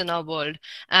realities in our world,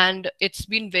 and it's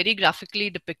been very graphically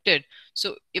depicted.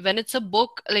 So when it's a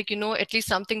book, like, at least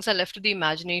some things are left to the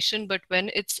imagination, but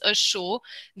when it's a show,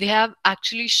 they have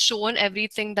actually shown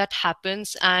everything that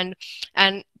happens, and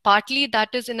partly that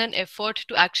is in an effort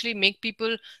to actually make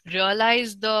people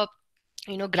realize the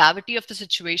gravity of the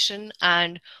situation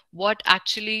and what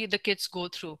actually the kids go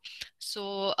through.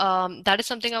 So that is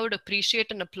something I would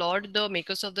appreciate and applaud the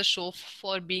makers of the show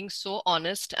for being so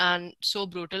honest and so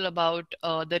brutal about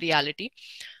the reality.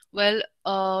 Well,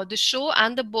 the show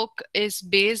and the book is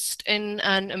based in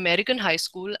an American high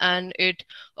school, and it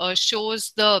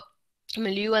shows the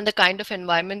milieu and the kind of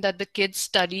environment that the kids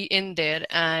study in there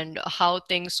and how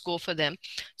things go for them.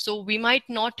 So we might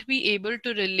not be able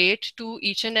to relate to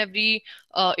each and every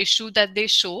issue that they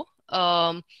show.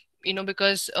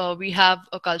 Because we have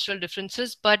cultural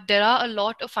differences, but there are a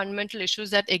lot of fundamental issues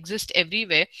that exist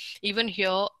everywhere, even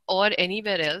here or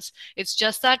anywhere else. It's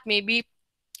just that maybe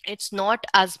it's not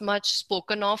as much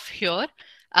spoken of here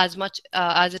as much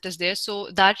as it is there.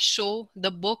 So that show,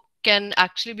 the book, can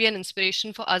actually be an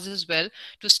inspiration for us as well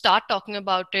to start talking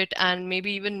about it and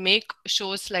maybe even make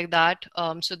shows like that,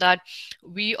 so that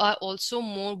we are also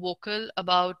more vocal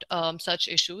about such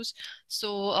issues.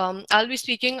 So I'll be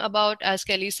speaking about, as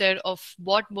Kelly said, of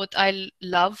what both I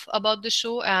love about the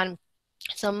show and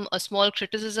some small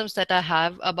criticisms that I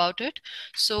have about it.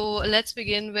 So let's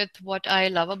begin with what I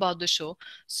love about the show.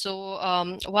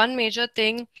 So one major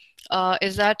thing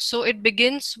is that, so it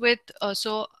begins with,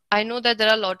 so I know that there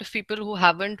are a lot of people who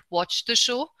haven't watched the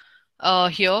show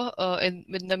here in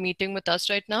the meeting with us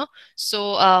right now.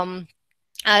 So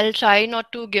I'll try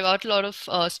not to give out a lot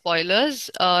of spoilers,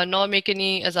 nor make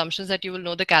any assumptions that you will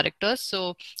know the characters.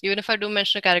 So even if I do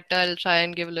mention a character, I'll try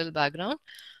and give a little background.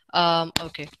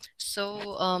 Okay,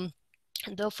 so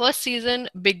the first season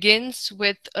begins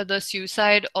with the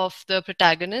suicide of the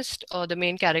protagonist or the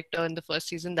main character in the first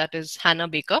season, that is Hannah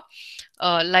Baker,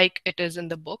 like it is in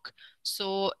the book.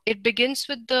 So it begins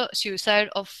with the suicide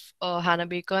of Hannah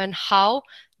Baker and how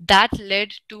that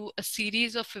led to a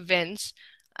series of events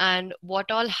and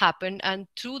what all happened. And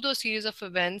through those series of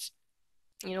events,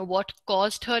 what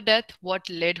caused her death, what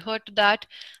led her to that.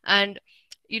 And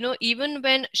even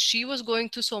when she was going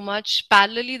through so much,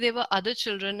 parallelly there were other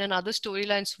children and other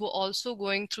storylines who were also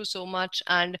going through so much,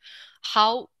 and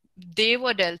how they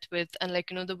were dealt with, and like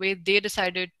the way they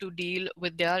decided to deal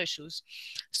with their issues.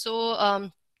 So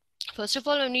first of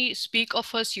all, when we speak of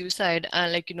her suicide,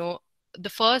 and the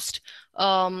first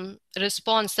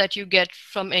response that you get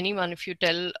from anyone if you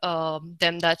tell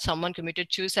them that someone committed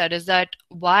suicide is that,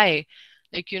 why?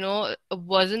 Like,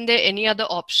 wasn't there any other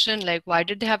option? Like, why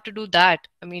did they have to do that?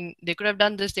 I mean, they could have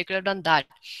done this, they could have done that.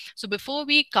 So before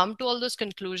we come to all those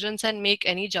conclusions and make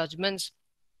any judgments,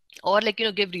 or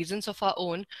give reasons of our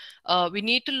own, we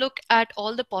need to look at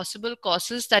all the possible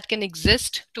causes that can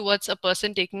exist towards a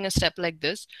person taking a step like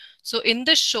this. So in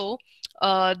the show,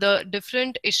 the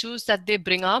different issues that they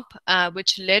bring up,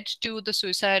 which led to the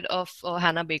suicide of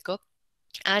Hannah Baker,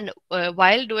 and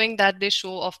while doing that they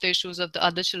show off the issues of the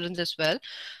other children as well.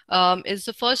 Is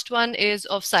the first one is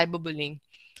of cyberbullying.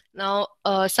 Now,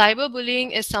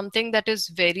 cyberbullying is something that is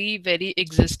very, very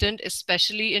existent,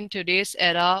 especially in today's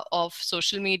era of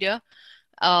social media,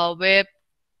 where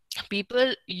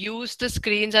people use the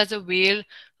screens as a way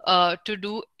to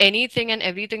do anything and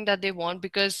everything that they want,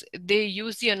 because they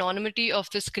use the anonymity of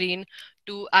the screen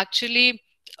to actually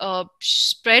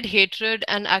spread hatred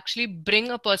and actually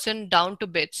bring a person down to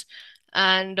bits.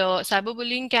 And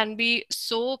cyberbullying can be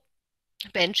so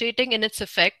penetrating in its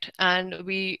effect, and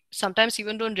we sometimes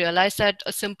even don't realize that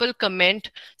a simple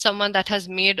comment someone that has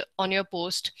made on your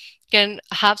post can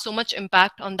have so much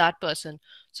impact on that person.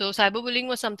 So cyberbullying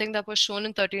was something that was shown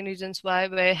in 13 Reasons Why,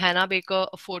 where Hannah Baker,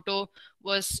 a photo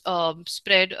was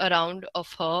spread around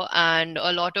of her, and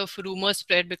a lot of rumors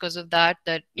spread because of that,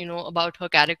 about her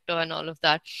character and all of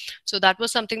that. So that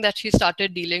was something that she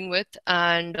started dealing with.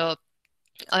 And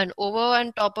over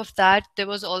on top of that, there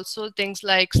was also things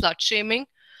like slut shaming,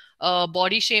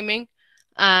 body shaming,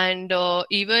 and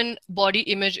even body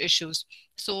image issues.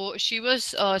 So she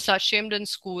was slut shamed in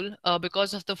school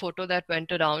because of the photo that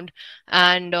went around,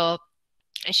 and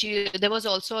there was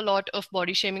also a lot of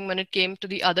body shaming when it came to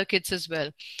the other kids as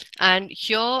well. And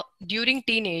here, during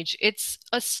teenage, it's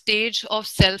a stage of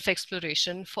self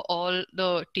exploration for all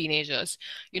the teenagers.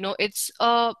 It's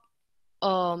a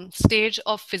stage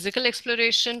of physical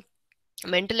exploration,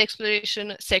 mental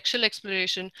exploration, sexual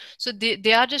exploration. So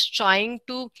they are just trying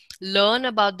to learn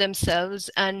about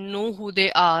themselves and know who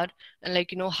they are, and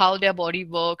how their body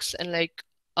works, and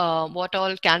what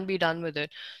all can be done with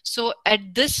it. So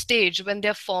at this stage, when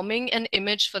they're forming an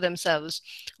image for themselves,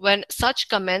 when such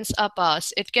comments are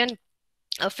passed, it can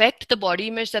affect the body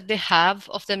image that they have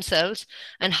of themselves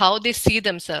and how they see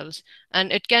themselves,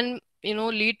 and it can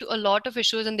lead to a lot of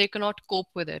issues, and they cannot cope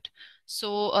with it.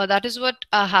 So that is what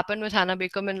happened with Hannah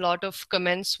Baker, and a lot of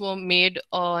comments were made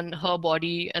on her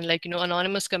body, and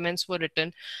anonymous comments were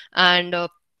written. And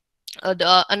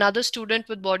another student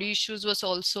with body issues was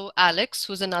also Alex,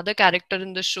 who's another character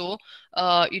in the show.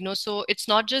 So it's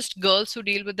not just girls who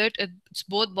deal with it; it's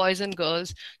both boys and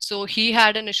girls. So he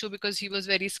had an issue because he was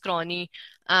very scrawny,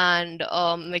 and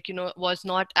was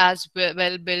not as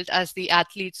well built as the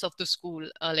athletes of the school,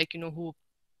 who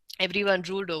everyone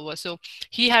ruled over. So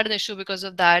he had an issue because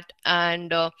of that,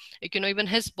 and even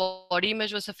his body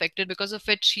image was affected, because of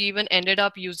which he even ended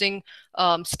up using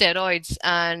steroids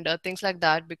and things like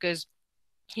that, because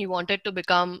he wanted to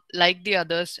become like the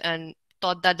others and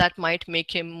thought that that might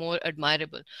make him more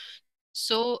admirable.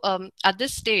 So at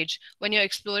this stage, when you're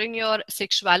exploring your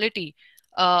sexuality,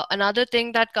 another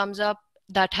thing that comes up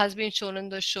that has been shown in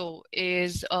the show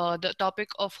is the topic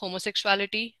of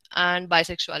homosexuality and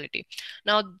bisexuality.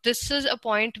 Now, this is a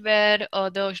point where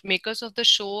the makers of the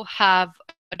show have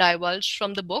divulged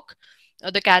from the book.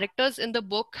 The characters in the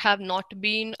book have not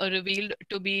been revealed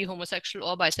to be homosexual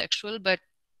or bisexual, but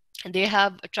they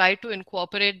have tried to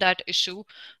incorporate that issue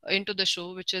into the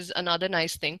show, which is another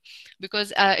nice thing,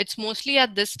 because it's mostly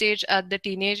at this stage, at the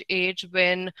teenage age,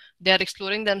 when they are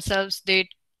exploring themselves, they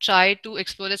try to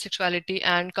explore their sexuality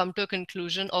and come to a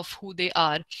conclusion of who they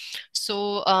are.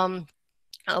 So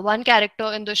one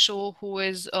character in the show who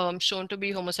is shown to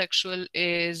be homosexual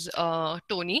is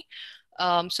Tony.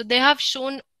 So they have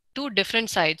shown two different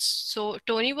sides. So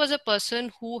Tony was a person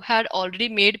who had already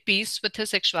made peace with his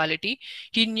sexuality.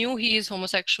 He knew he is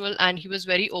homosexual, and he was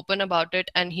very open about it,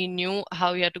 and he knew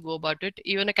how he had to go about it.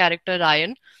 Even a character,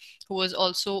 Ryan, who was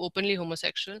also openly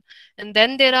homosexual. And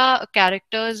then there are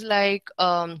characters like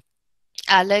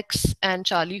Alex and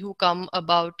Charlie, who come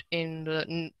about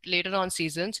in later on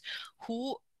seasons,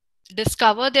 who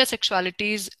discover their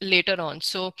sexualities later on.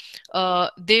 So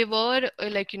they were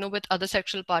with other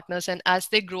sexual partners, and as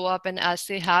they grow up and as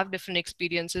they have different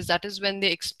experiences, that is when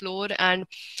they explore and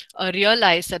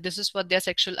realize that this is what their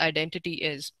sexual identity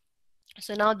is.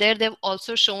 So now there they've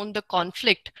also shown the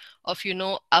conflict of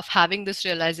of having this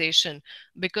realization,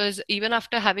 because even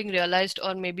after having realized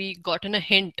or maybe gotten a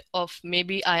hint of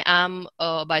maybe I am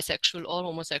bisexual or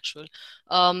homosexual,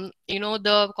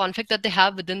 the conflict that they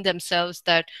have within themselves,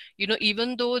 that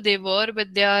even though they were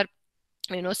with their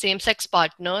same-sex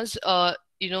partners,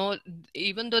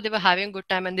 even though they were having a good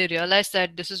time and they realized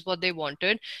that this is what they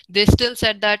wanted, they still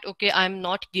said that, okay, I'm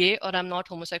not gay or I'm not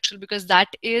homosexual, because that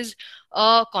is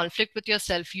a conflict with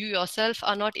yourself. You yourself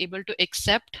are not able to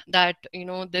accept that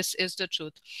this is the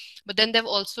truth. But then they've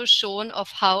also shown of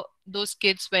how those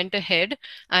kids went ahead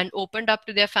and opened up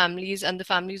to their families, and the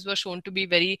families were shown to be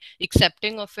very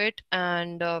accepting of it.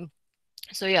 And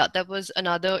so yeah, that was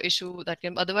another issue that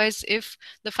came. Otherwise, if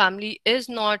the family is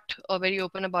not very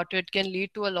open about it, can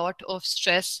lead to a lot of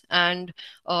stress and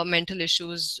mental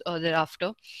issues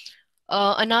thereafter.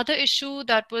 Another issue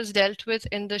that was dealt with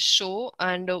in the show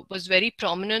and was very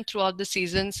prominent throughout the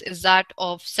seasons is that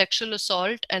of sexual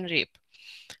assault and rape.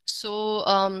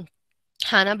 So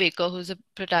Hannah Baker, who's a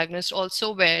protagonist,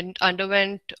 also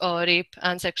underwent rape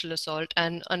and sexual assault,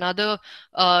 and another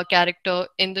character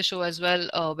in the show as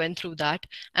well went through that.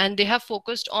 And they have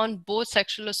focused on both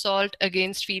sexual assault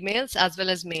against females as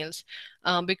well as males.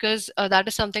 because that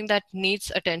is something that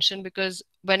needs attention, because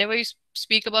whenever you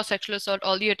speak about sexual assault,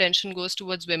 all the attention goes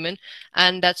towards women,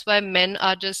 and that's why men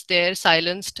are just there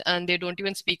silenced and they don't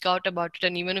even speak out about it.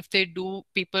 And even if they do,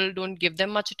 people don't give them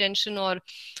much attention, or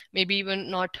maybe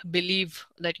even not believe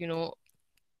that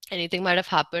anything might have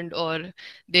happened, or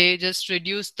they just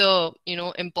reduce the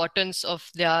importance of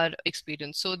their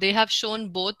experience. So they have shown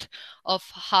both of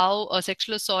how a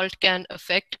sexual assault can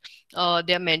affect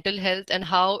their mental health, and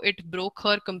how it broke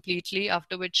her completely,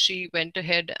 after which she went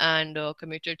ahead and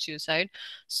committed suicide.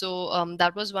 So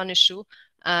that was one issue,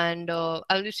 and I'll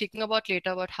be speaking about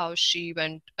later about how she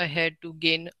went ahead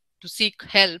to seek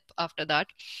help after that.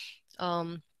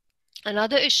 um,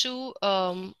 Another issue,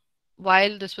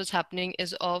 while this was happening,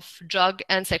 is of drug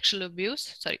and sexual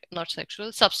abuse. Sorry, not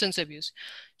sexual, substance abuse.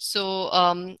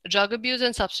 So, drug abuse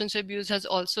and substance abuse has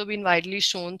also been widely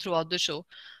shown throughout the show.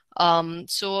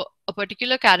 So, a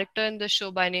particular character in the show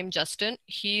by name Justin,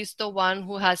 he's the one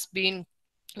who has been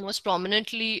most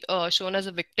prominently shown as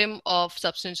a victim of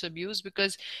substance abuse,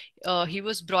 because he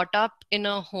was brought up in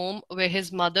a home where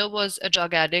his mother was a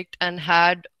drug addict and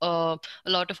had a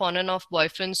lot of on and off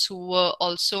boyfriends who were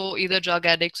also either drug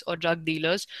addicts or drug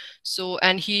dealers. So,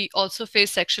 and he also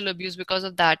faced sexual abuse because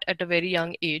of that at a very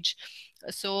young age.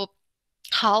 So,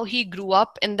 how he grew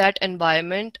up in that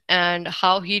environment and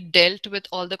how he dealt with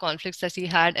all the conflicts that he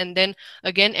had, and then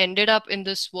again ended up in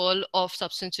this whirl of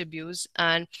substance abuse.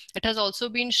 And it has also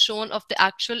been shown of the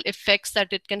actual effects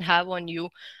that it can have on you.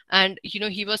 And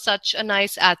he was such a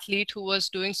nice athlete who was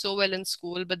doing so well in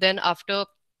school, but then after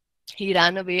he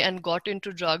ran away and got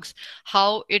into drugs,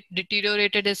 how it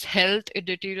deteriorated his health, it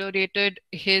deteriorated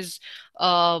his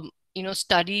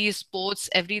studies, sports,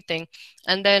 everything.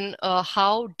 And then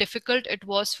how difficult it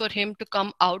was for him to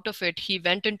come out of it. He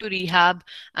went into rehab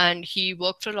and he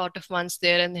worked for a lot of months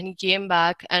there, and then he came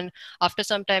back, and after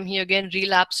some time he again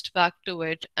relapsed back to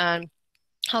it. And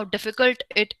how difficult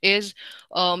it is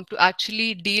to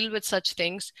actually deal with such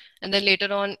things. And then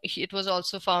later on, it was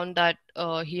also found that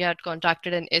he had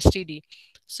contracted an STD.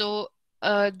 So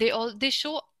they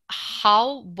show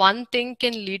how one thing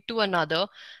can lead to another,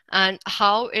 and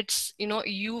how it's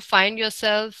you find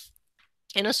yourself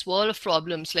in a swirl of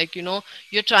problems. Like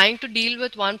you're trying to deal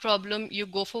with one problem, you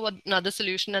go for another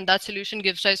solution, and that solution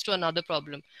gives rise to another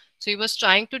problem. So he was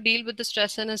trying to deal with the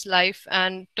stress in his life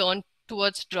and turned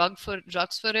towards drugs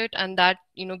for it, and that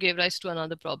gave rise to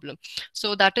another problem.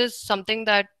 So that is something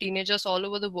that teenagers all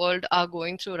over the world are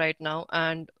going through right now,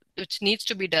 and which needs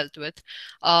to be dealt with.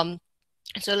 Um,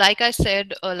 so, like I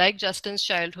said, like Justin's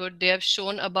childhood, they have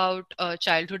shown about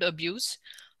childhood abuse.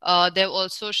 They've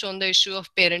also shown the issue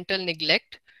of parental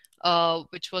neglect,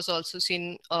 which was also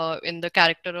seen in the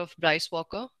character of Bryce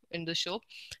Walker in the show.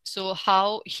 So,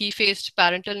 how he faced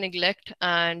parental neglect,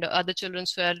 and other children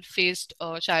who had faced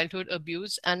childhood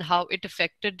abuse, and how it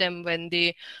affected them when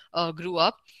they grew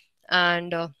up.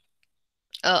 And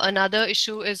another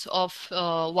issue is of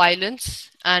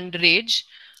violence and rage,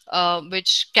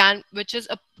 which is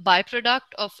a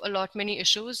byproduct of a lot many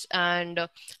issues, and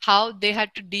how they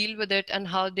had to deal with it, and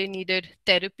how they needed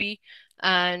therapy.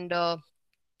 And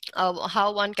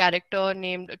how one character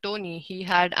named Tony, he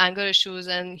had anger issues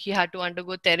and he had to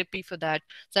undergo therapy for that.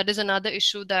 So that is another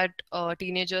issue that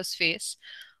teenagers face.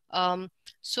 um,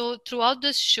 so throughout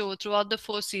this show, throughout the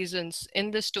 4 seasons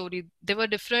in this story, there were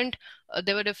different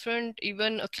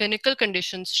even clinical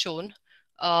conditions shown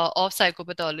of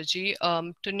psychopathology.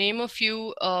 To name a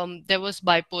few, there was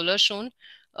bipolar shown.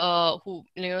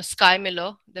 Sky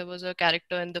Miller, there was a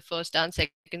character in the first and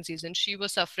second season. She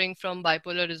was suffering from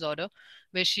bipolar disorder,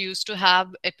 where she used to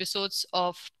have episodes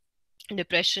of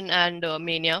depression and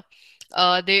mania.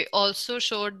 They also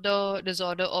showed the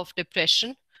disorder of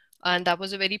depression, and that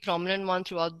was a very prominent one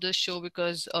throughout the show,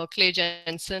 because Clay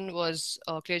Jensen, who's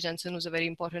a very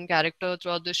important character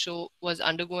throughout the show, was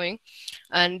undergoing.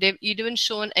 And they've even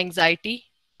shown anxiety,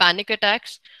 panic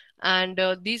attacks, and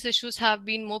these issues have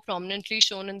been more prominently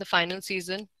shown in the final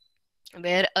season,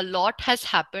 where a lot has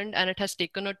happened and it has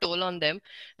taken a toll on them,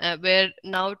 where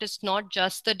now it is not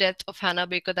just the death of Hannah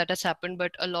Baker that has happened,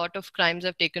 but a lot of crimes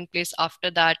have taken place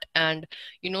after that. And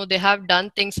they have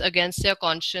done things against their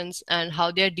conscience, and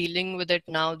how they are dealing with it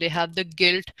now, they have the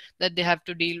guilt that they have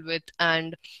to deal with.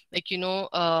 And like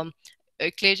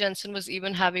Clay Jensen was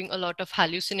even having a lot of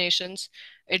hallucinations.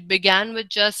 It began with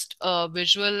just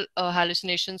visual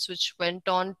hallucinations, which went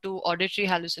on to auditory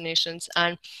hallucinations,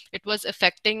 and it was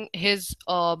affecting his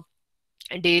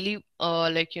daily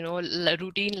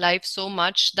routine life so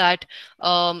much that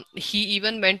he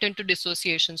even went into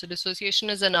dissociation. So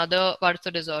dissociation is another part of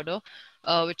the disorder,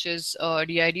 which is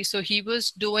DID. So he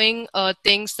was doing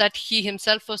things that he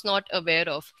himself was not aware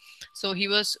of. So he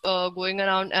was going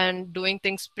around and doing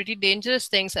things, pretty dangerous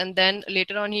things, and then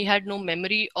later on he had no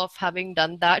memory of having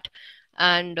done that.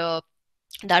 And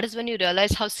that is when you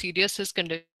realize how serious his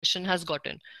condition has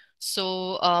gotten.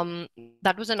 So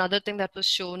that was another thing that was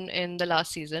shown in the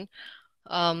last season.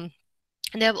 um,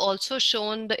 they have also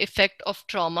shown the effect of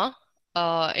trauma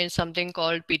in something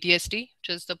called PTSD, which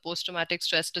is the post-traumatic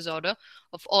stress disorder,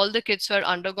 of all the kids who had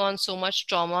undergone so much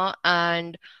trauma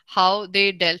and how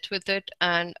they dealt with it,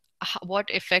 and what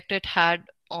effect it had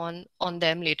on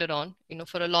them later on.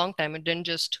 For a long time, it didn't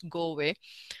just go away.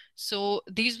 So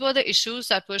these were the issues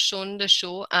that were shown in the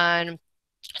show, and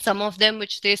some of them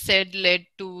which they said led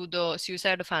to the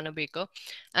suicide of Hannah Baker.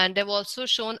 And they've also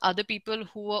shown other people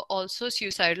who were also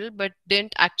suicidal but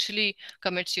didn't actually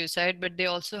commit suicide, but they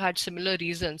also had similar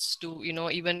reasons to,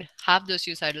 even have those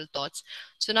suicidal thoughts.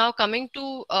 So now coming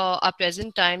to our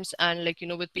present times, and like,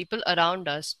 with people around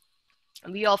us,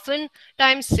 we often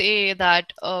times say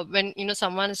that when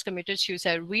someone has committed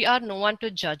suicide, we are no one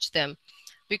to judge them,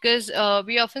 because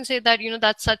we often say that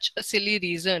that's such a silly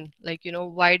reason, like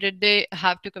why did they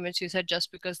have to commit suicide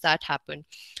just because that happened.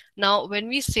 Now when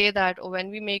we say that, or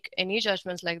when we make any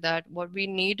judgments like that, what we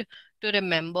need to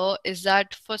remember is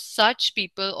that for such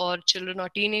people, or children or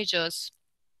teenagers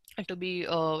to be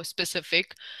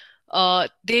specific,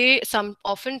 they some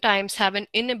oftentimes have an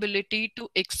inability to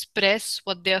express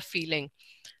what they are feeling.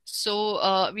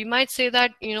 So we might say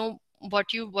that,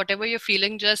 whatever you're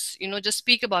feeling, just just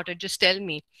speak about it, just tell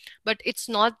me. But it's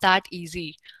not that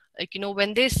easy. Like,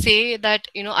 when they say that,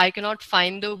 I cannot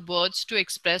find the words to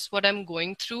express what I'm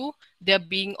going through, they're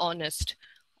being honest.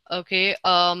 Okay,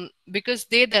 because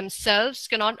they themselves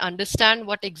cannot understand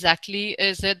what exactly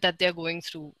is it that they're going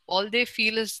through. All they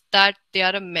feel is that they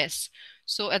are a mess.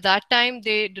 So at that time,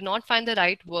 they do not find the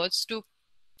right words to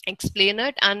explain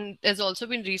it. And there's also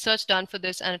been research done for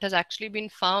this, and it has actually been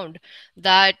found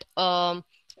that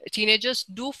teenagers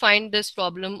do find this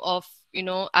problem of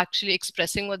actually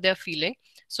expressing what they're feeling.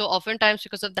 So oftentimes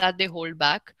because of that, they hold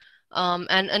back.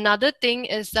 And another thing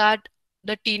is that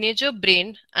the teenager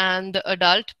brain and the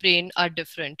adult brain are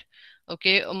different.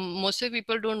 Okay, most of the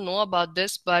people don't know about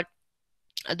this, but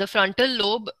the frontal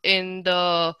lobe in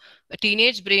the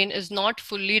teenage brain is not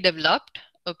fully developed,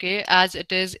 okay, as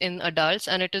it is in adults,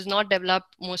 and it is not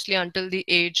developed mostly until the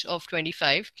age of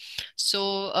 25.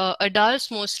 So adults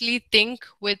mostly think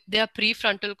with their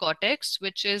prefrontal cortex,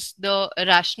 which is the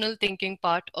rational thinking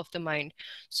part of the mind.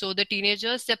 So the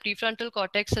teenagers, their prefrontal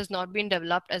cortex has not been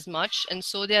developed as much, and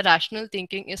so their rational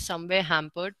thinking is somewhere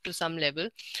hampered to some level,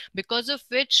 because of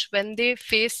which when they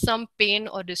face some pain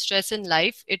or distress in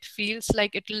life, it feels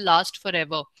like it will last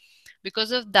forever.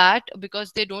 Because of that,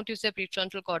 because they don't use their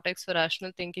prefrontal cortex for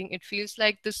rational thinking, it feels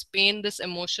like this pain, this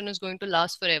emotion is going to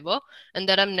last forever, and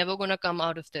that I'm never going to come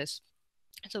out of this.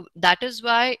 So that is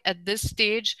why at this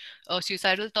stage,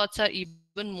 suicidal thoughts are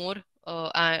even more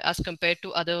as compared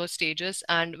to other stages,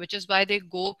 and which is why they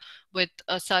go with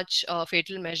such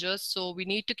fatal measures. So we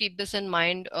need to keep this in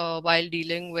mind while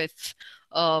dealing with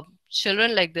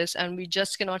children like this, and we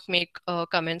just cannot make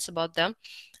comments about them.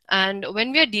 And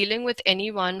when we are dealing with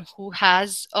anyone who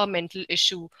has a mental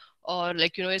issue, or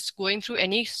like is going through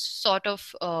any sort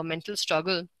of mental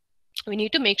struggle, we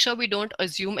need to make sure we don't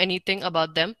assume anything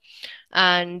about them.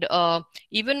 And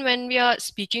even when we are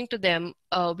speaking to them,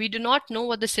 we do not know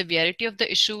what the severity of the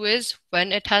issue is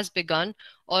when it has begun,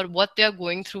 or what they are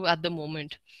going through at the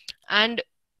moment. And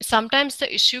sometimes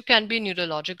the issue can be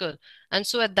neurological. And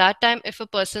so at that time, if a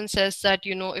person says that,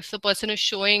 if the person is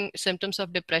showing symptoms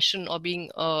of depression, or being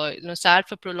sad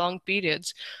for prolonged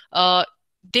periods,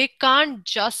 they can't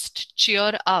just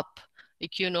cheer up,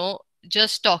 like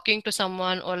just talking to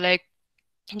someone, or like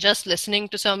just listening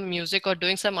to some music or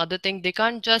doing some other thing. They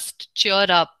can't just cheer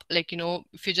up, like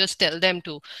if you just tell them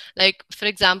to. Like, for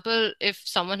example, if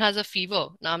someone has a fever,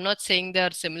 now I'm not saying they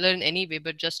are similar in any way,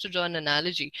 but just to draw an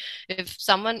analogy, if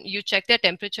someone, you check their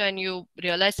temperature and you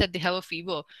realize that they have a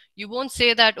fever, you won't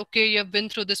say that, okay, you've been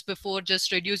through this before,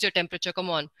 just reduce your temperature, come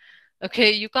on.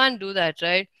 Okay, you can't do that,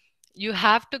 right? You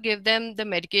have to give them the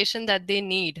medication that they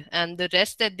need and the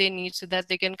rest that they need, so that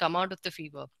they can come out of the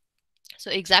fever. So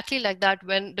exactly like that,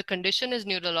 when the condition is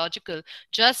neurological,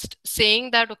 just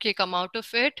saying that, okay, come out of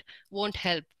it, won't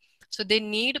help. So they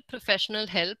need professional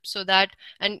help, so that,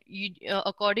 and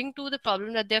according to the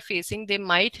problem that they're facing, they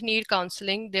might need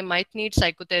counseling, they might need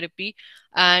psychotherapy,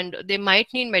 and they might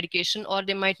need medication, or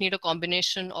they might need a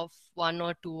combination of one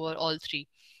or two or all three.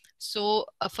 So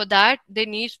for that, they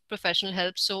need professional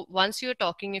help. So once you're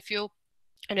talking, if you're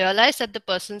realize that the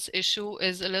person's issue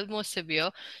is a little more severe.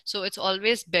 So it's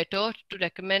always better to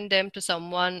recommend them to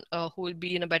someone who will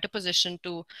be in a better position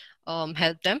to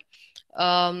help them.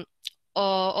 Um,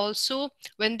 Also,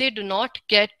 when they do not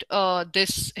get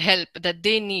this help that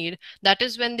they need, that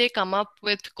is when they come up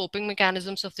with coping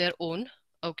mechanisms of their own,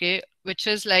 okay, which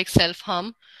is like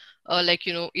self-harm, like,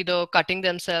 either cutting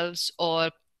themselves or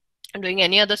doing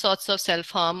any other sorts of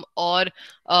self-harm, or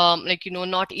like,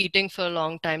 not eating for a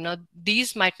long time. Now,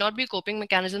 these might not be coping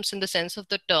mechanisms in the sense of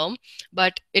the term,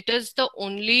 but it is the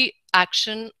only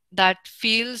action that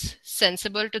feels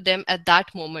sensible to them at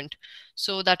that moment.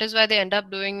 So that is why they end up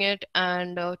doing it.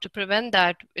 And to prevent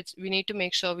that, we need to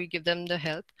make sure we give them the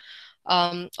help.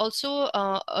 Also,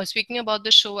 speaking about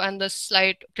the show and the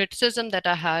slight criticism that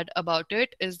I had about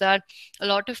it is that a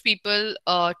lot of people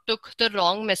took the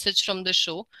wrong message from the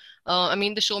show. I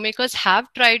mean, the showmakers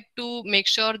have tried to make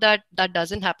sure that that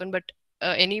doesn't happen, but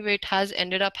anyway, it has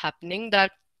ended up happening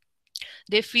that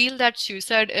they feel that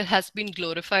suicide has been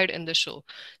glorified in the show.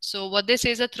 So what they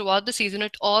say is that throughout the season,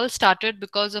 it all started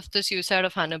because of the suicide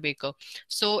of Hannah Baker.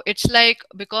 So it's like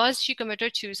because she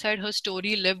committed suicide, her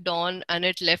story lived on and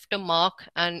it left a mark,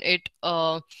 and it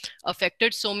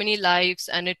affected so many lives,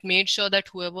 and it made sure that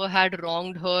whoever had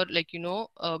wronged her, like,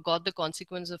 got the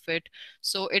consequence of it.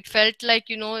 So it felt like,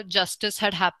 justice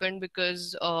had happened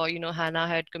because, Hannah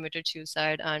had committed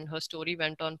suicide and her story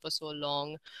went on for so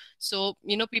long. So,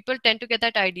 people tend to get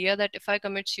that idea that if I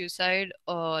commit suicide,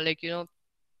 like,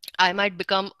 I might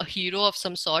become a hero of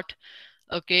some sort.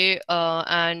 Okay.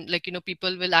 And like,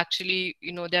 people will actually,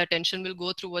 their attention will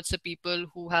go towards the people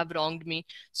who have wronged me.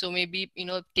 So maybe,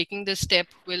 taking this step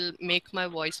will make my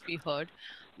voice be heard.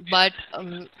 But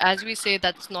as we say,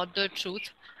 that's not the truth.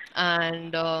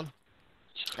 And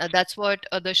that's what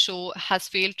the show has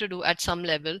failed to do at some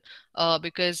level,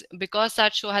 because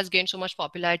that show has gained so much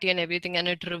popularity and everything, and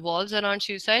it revolves around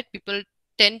suicide. People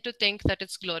tend to think that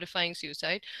it's glorifying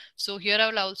suicide. So here I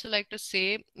would also like to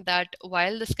say that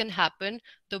while this can happen,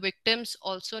 the victims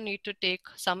also need to take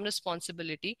some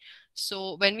responsibility.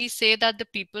 So when we say that the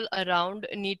people around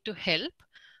need to help,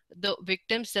 the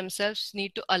victims themselves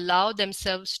need to allow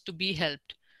themselves to be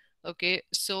helped. Okay,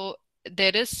 so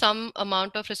there is some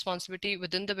amount of responsibility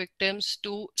within the victims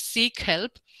to seek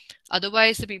help.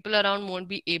 Otherwise, the people around won't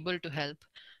be able to help.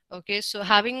 Okay, so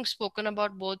having spoken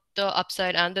about both the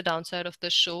upside and the downside of the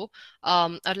show,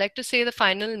 I'd like to say the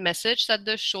final message that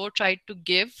the show tried to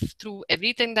give through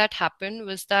everything that happened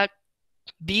was that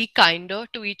be kinder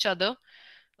to each other.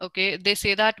 Okay, they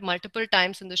say that multiple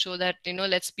times in the show that,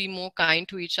 let's be more kind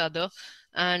to each other,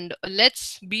 and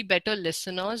let's be better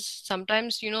listeners.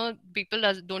 Sometimes, people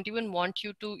don't even want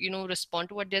you to, respond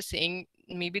to what they're saying.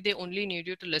 Maybe they only need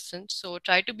you to listen. So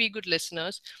try to be good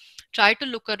listeners. Try to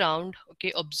look around.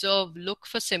 Okay, observe, look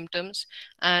for symptoms,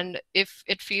 and if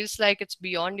it feels like it's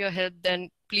beyond your help, then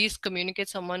please communicate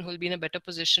someone who will be in a better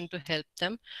position to help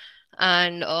them.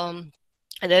 And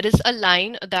there is a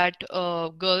line that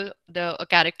a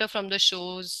character from the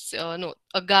show's, no,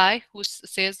 a guy who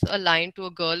says a line to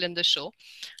a girl in the show.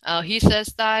 He says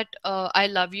that, I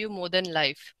love you more than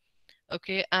life.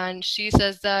 Okay, and she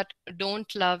says that,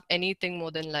 don't love anything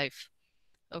more than life.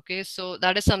 Okay, so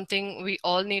that is something we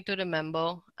all need to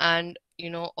remember, and,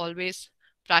 always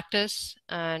practice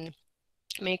and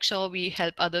make sure we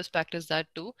help others practice that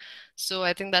too. So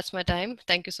I think that's my time.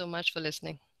 Thank you so much for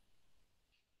listening.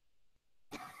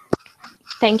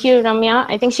 Thank you, Ramya.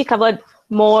 I think she covered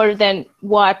more than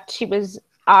what she was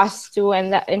asked to,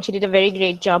 and she did a very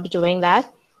great job doing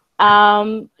that.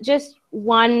 Just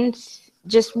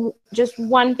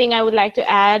one thing I would like to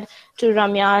add to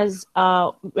Ramya's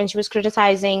when she was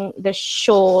criticizing the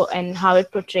show and how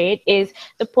it portrayed is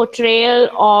the portrayal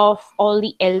of all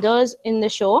the elders in the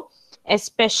show,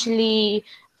 especially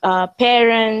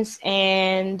parents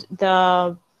and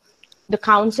the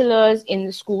counselors in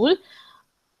the school.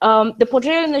 The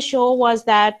portrayal in the show was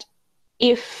that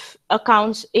if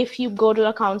you go to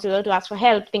a counselor to ask for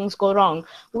help, things go wrong,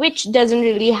 which doesn't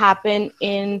really happen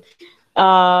in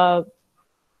the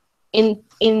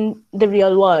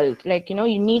real world. Like,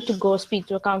 you need to go speak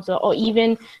to a counselor, or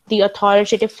even the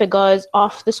authoritative figures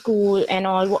of the school and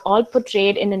all were all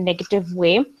portrayed in a negative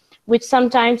way, which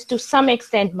sometimes to some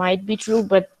extent might be true,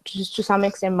 but to some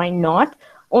extent might not.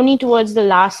 Only towards the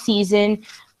last season,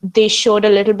 they showed a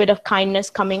little bit of kindness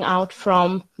coming out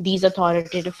from these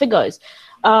authoritative figures.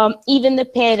 Even the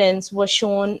parents were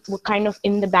kind of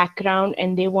in the background,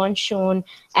 and they weren't shown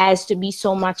as to be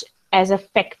so much as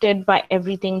affected by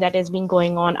everything that has been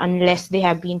going on, unless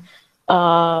their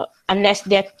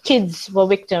kids were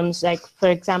victims. Like, for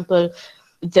example,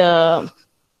 the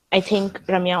I think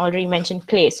Ramya already mentioned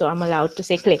Clay, so I'm allowed to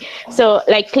say Clay. So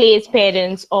like Clay's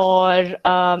parents, or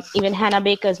even Hannah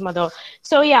Baker's mother.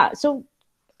 So yeah, so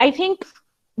I think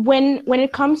when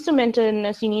it comes to mental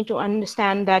illness, you need to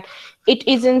understand that it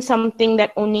isn't something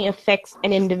that only affects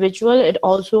an individual. It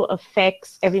also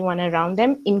affects everyone around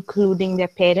them, including their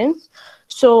parents.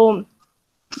 So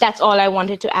that's all I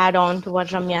wanted to add on to what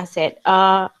Ramya said.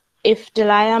 If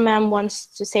Delilah ma'am wants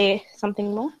to say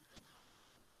something more.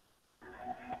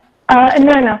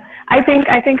 No. I think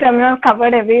Ramya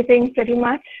covered everything pretty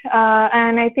much,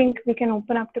 and I think we can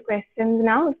open up to questions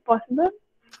now, if possible.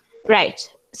 Right.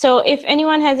 So if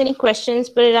anyone has any questions,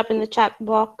 put it up in the chat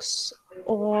box,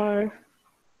 or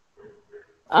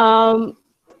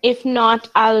if not,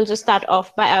 I'll just start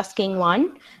off by asking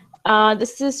one.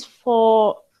 This is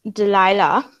for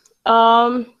Delilah.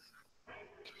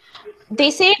 They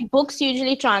say books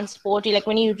usually transport you, like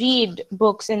when you read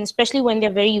books, and especially when they're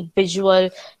very visual,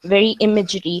 very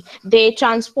imagery, they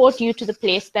transport you to the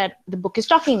place that the book is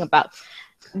talking about.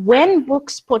 When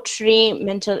books portray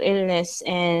mental illness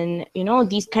and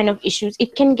these kind of issues,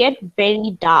 it can get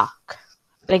very dark.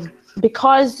 Like,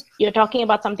 because you're talking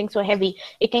about something so heavy,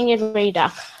 it can get very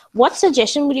dark. What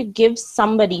suggestion would you give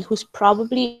somebody who's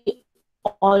probably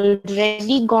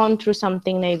already gone through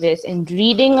something like this, and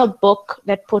reading a book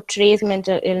that portrays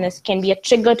mental illness can be a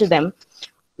trigger to them?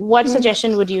 What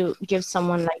suggestion would you give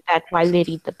someone like that while they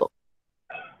read the book?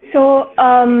 So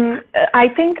I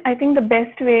think the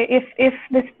best way, if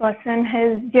this person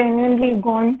has genuinely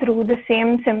gone through the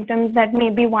same symptoms that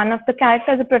maybe one of the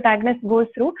characters, the protagonist, goes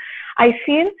through, I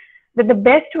feel that the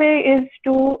best way is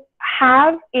to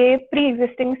have a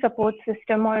pre-existing support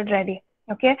system already.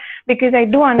 Okay, because I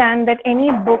do understand that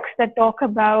any books that talk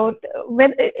about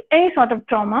with any sort of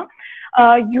trauma,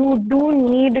 you do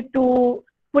need to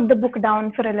put the book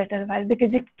down for a little while,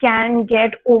 because it can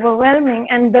get overwhelming,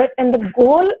 and the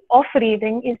goal of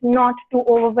reading is not to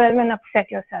overwhelm and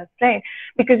upset yourself, right?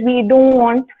 Because we don't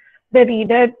want the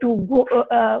reader to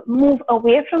go move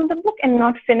away from the book and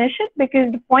not finish it,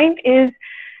 because the point is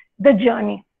the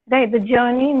journey, right? The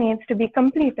journey needs to be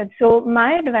completed. So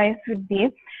my advice would be,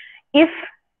 if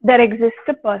there exists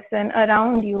a person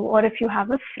around you, or if you have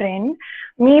a friend,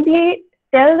 maybe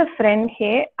tell the friend,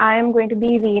 hey, I am going to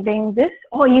be reading this,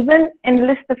 or even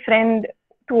enlist the friend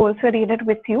to also read it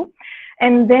with you.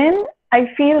 And then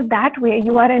I feel that way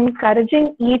you are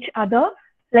encouraging each other,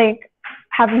 like,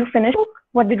 have you finished the book?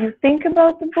 What did you think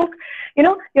about the book?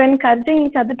 You're encouraging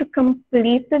each other to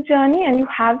complete the journey, and you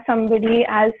have somebody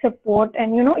as support,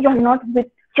 and you're not with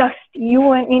just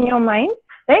you and in your mind,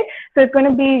 right? So it's going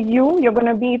to be you're going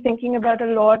to be thinking about a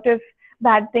lot of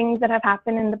bad things that have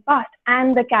happened in the past,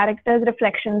 and the characters'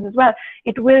 reflections as well.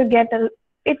 It will get a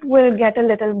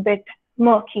little bit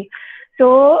murky.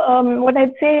 So what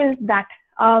I'd say is that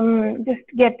just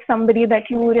get somebody that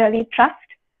you really trust,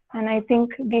 and I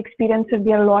think the experience will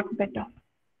be a lot better.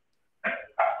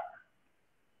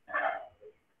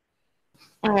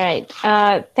 All right.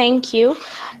 Thank you.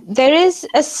 There is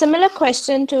a similar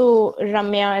question to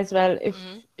Ramya as well, if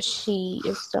she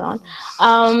is still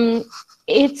on.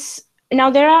 It's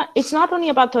not only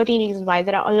about 13 Reasons Why.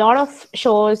 There are a lot of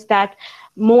shows that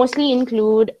mostly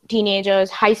include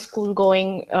teenagers, high school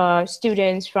going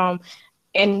students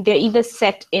and they're either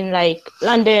set in like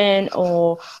London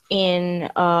or in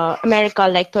America,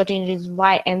 like 13 Reasons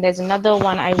Why. And there's another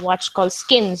one I watched called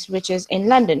Skins, which is in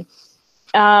London.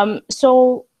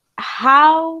 So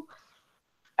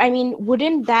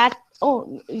wouldn't that,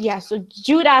 so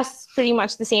Jude asked pretty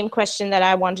much the same question that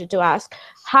I wanted to ask.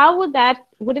 Wouldn't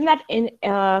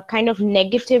that kind of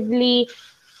negatively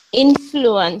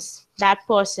influence that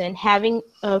person having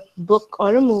a book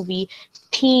or a movie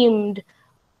themed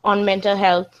on mental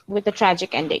health with a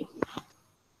tragic ending?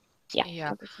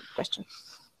 Yeah. That's the question.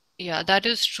 Yeah, that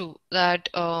is true. That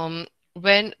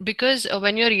because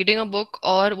when you're reading a book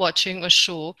or watching a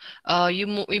show,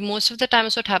 most of the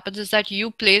times what happens is that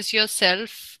you place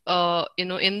yourself,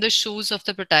 in the shoes of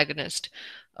the protagonist.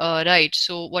 Right.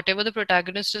 So whatever the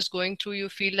protagonist is going through, you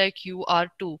feel like you are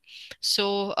too.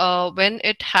 So when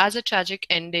it has a tragic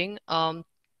ending,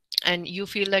 and you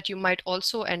feel that you might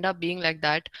also end up being like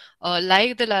that.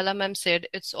 Like the Lala ma'am said,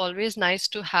 it's always nice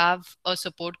to have a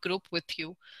support group with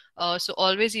you. So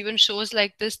always, even shows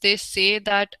like this, they say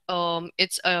that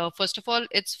it's first of all,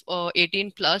 it's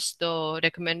 18 plus the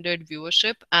recommended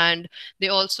viewership, and they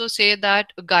also say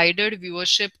that guided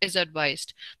viewership is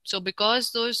advised. So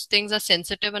because those things are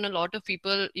sensitive, and a lot of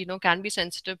people can be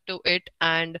sensitive to it,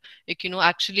 and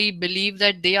actually believe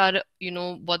that they are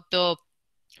what the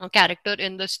character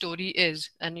in the story is,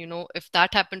 and if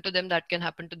that happened to them, that can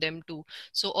happen to them too.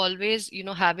 So always,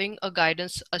 having a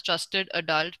guidance, a trusted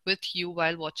adult with you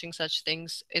while watching such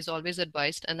things is always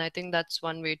advised, and I think that's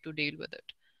one way to deal with it.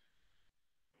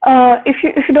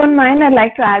 If you don't mind, I'd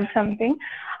like to add something.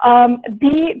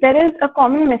 There is a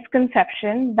common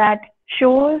misconception that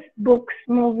shows, books,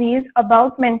 movies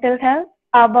about mental health,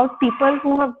 about people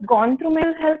who have gone through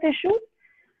mental health issues.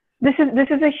 This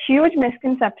is a huge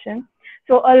misconception.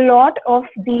 So a lot of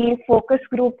the focus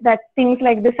group that things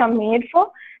like this are made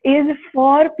for is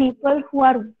for people who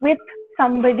are with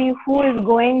somebody who is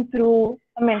going through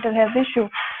a mental health issue.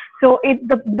 So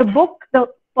the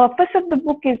purpose of the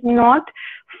book is not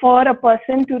for a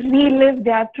person to relive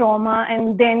their trauma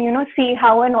and then see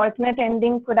how an alternate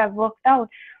ending could have worked out,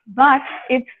 but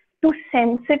it's to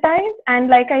sensitize and,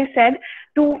 like I said,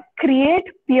 to create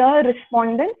peer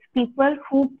respondents, people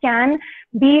who can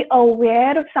be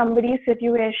aware of somebody's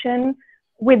situation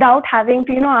without having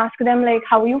to ask them like,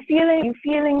 how are you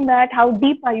feeling that, how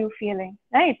deep are you feeling,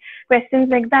 right? Questions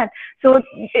like that. So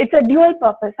it's a dual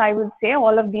purpose, I would say,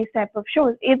 all of these type of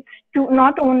shows. It's to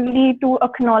not only to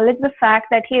acknowledge the fact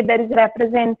that, hey, there is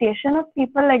representation of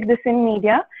people like this in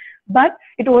media, but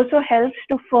it also helps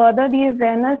to further the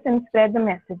awareness and spread the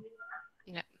message.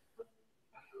 Yeah.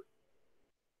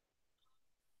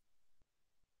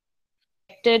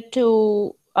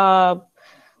 To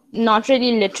not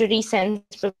really literary sense,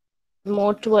 but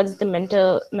more towards the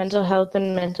mental health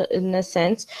and mental illness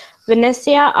sense.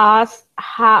 Vanessa asks,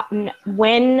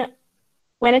 when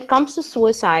it comes to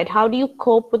suicide, how do you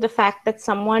cope with the fact that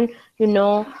someone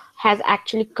has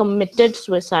actually committed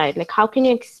suicide? Like, how can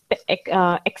you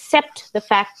accept the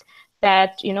fact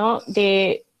that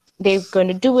they're going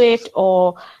to do it,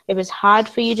 or it was hard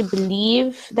for you to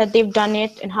believe that they've done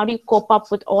it, and how do you cope up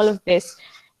with all of this,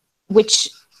 which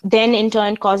then in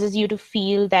turn causes you to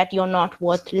feel that you're not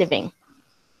worth living?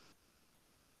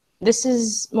 This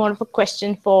is more of a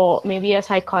question for maybe a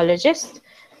psychologist.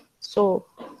 So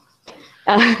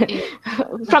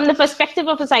from the perspective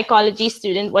of a psychology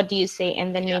student, what do you say?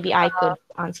 And then maybe I could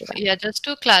answer that. Yeah, just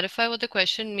to clarify what the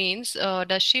question means,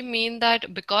 does she mean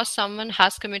that because someone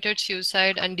has committed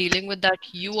suicide and dealing with that,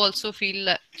 you also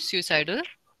feel suicidal?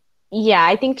 Yeah,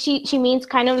 I think she means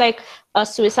kind of like a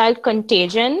suicide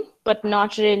contagion, but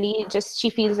not really. Just she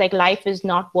feels like life is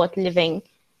not worth living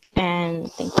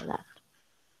and things like that.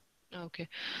 Okay.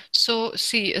 So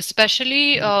see,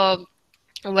 especially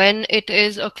when it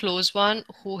is a close one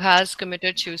who has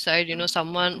committed suicide,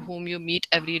 someone whom you meet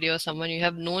every day or someone you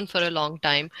have known for a long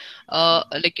time,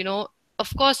 like,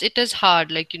 of course it is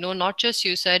hard, like, not just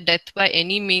suicide, death by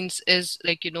any means is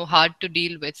like, hard to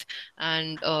deal with.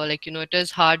 And like, it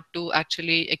is hard to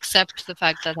actually accept the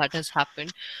fact that that has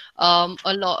happened. A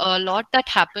lot that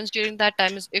happens during that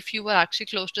time is if you were actually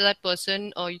close to that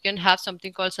person, or you can have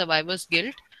something called survivor's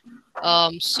guilt.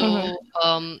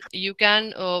 Mm-hmm. You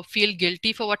can feel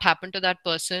guilty for what happened to that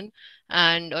person,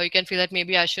 and you can feel that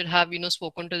maybe I should have,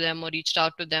 spoken to them or reached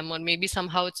out to them, or maybe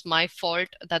somehow it's my fault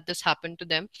that this happened to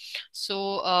them.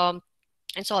 So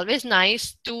it's always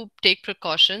nice to take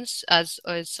precautions, as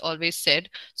is always said.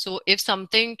 So if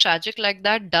something tragic like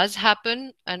that does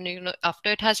happen, and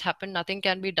after it has happened, nothing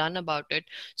can be done about it.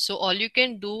 So all you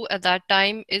can do at that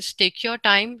time is take your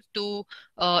time to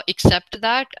accept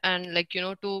that, and like,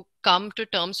 to come to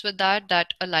terms with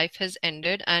that a life has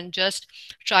ended, and just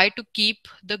try to keep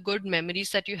the good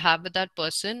memories that you have with that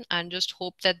person, and just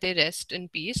hope that they rest in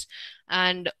peace,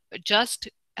 and just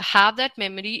have that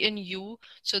memory in you,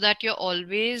 so that you're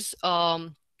always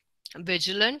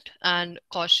vigilant and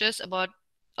cautious about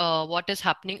what is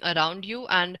happening around you,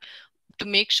 and to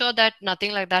make sure that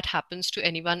nothing like that happens to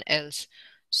anyone else.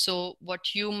 So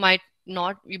what you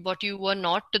were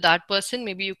not to that person,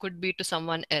 maybe you could be to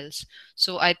someone else.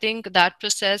 So I think that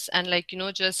process, and like,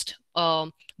 just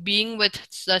being with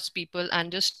such people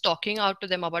and just talking out to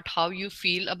them about how you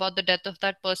feel about the death of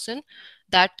that person,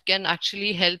 that can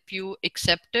actually help you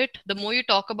accept it. The more you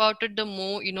talk about it, the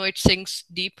more it sinks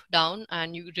deep down,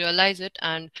 and you realize it,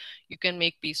 and you can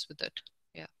make peace with it.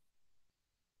 Yeah.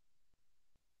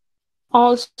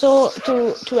 Also,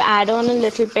 to add on a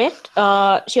little bit,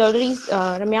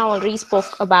 Ramya already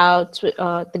spoke about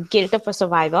the guilt of a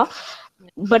survivor,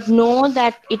 but know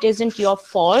that it isn't your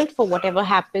fault for whatever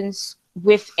happens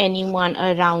with anyone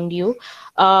around you.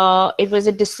 It was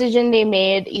a decision they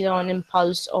made, either on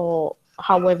impulse or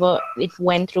however it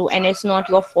went through, and it's not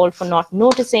your fault for not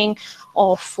noticing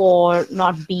or for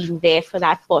not being there for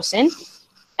that person.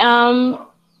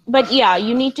 But yeah,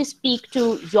 you need to speak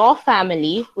to your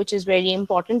family, which is very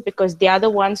important, because they are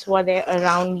the ones who are there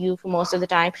around you for most of the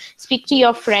time. Speak to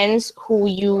your friends who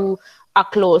you are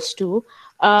close to,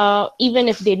 even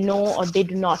if they know or they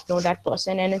do not know that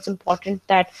person. And it's important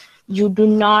that you do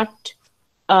not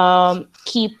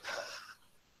keep,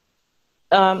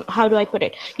 how do I put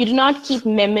it? You do not keep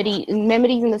memories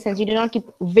in the sense you do not keep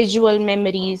visual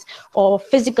memories or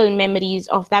physical memories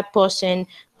of that person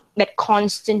that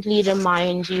constantly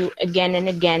remind you again and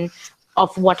again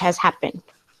of what has happened.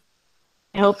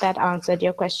 I hope that answered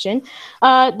your question.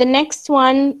 The next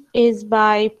one is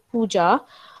by Pooja.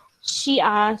 She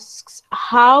asks,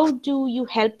 how do you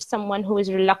help someone who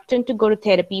is reluctant to go to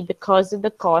therapy because of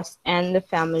the cost and the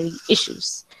family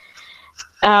issues?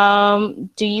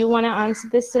 Do you want to answer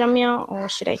this, Ramya, or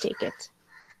should I take it?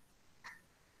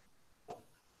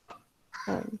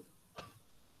 Um,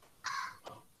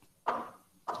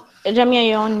 Ramya,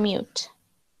 you're on mute.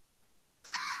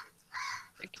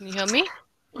 Can you hear me?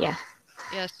 Yeah.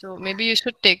 Yeah, so maybe you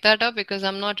should take that up because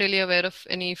I'm not really aware of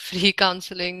any free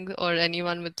counseling or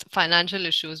anyone with financial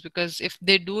issues, because if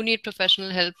they do need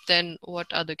professional help, then what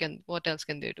else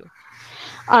can they do?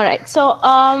 All right. So,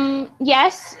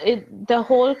 yes, the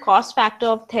whole cost factor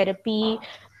of therapy,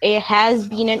 it has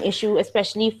been an issue,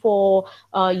 especially for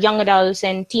young adults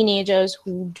and teenagers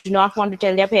who do not want to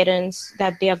tell their parents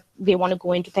that they want to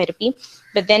go into therapy.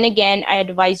 But then again, I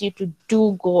advise you to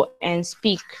do go and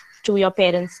speak to your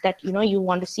parents that you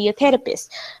want to see a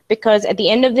therapist, because at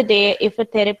the end of the day, if a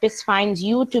therapist finds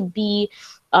you to be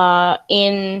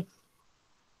in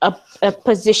a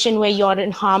position where you're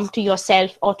in harm to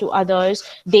yourself or to others,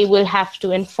 they will have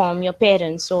to inform your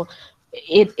parents. So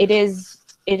it is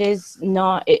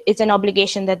not, it's an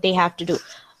obligation that they have to do.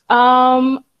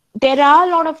 There are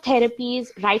a lot of therapies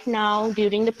right now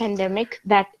during the pandemic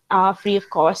that are free of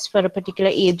cost for a particular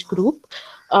age group.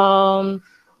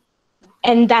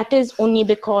 And that is only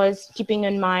because keeping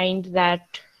in mind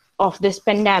that of this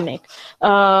pandemic.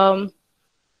 And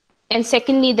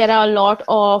secondly, there are a lot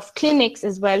of clinics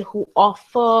as well who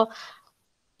offer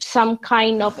some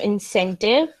kind of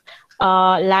incentive,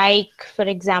 like, for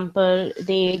example,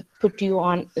 they put you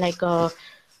on like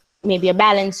maybe a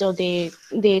balance, or they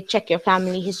check your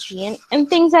family history and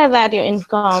things like that, your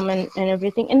income and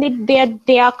everything, and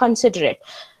they are considerate.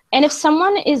 And if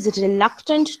someone is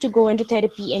reluctant to go into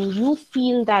therapy and you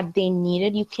feel that they need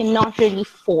it, you cannot really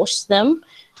force them.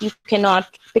 You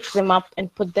cannot pick them up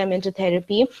and put them into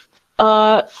therapy.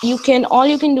 All you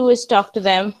can do is talk to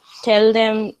them, tell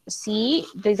them, see,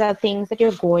 these are things that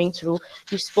you're going through.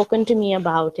 You've spoken to me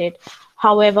about it.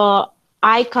 However,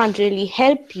 I can't really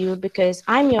help you because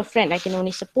I'm your friend. I can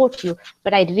only support you.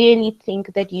 But I really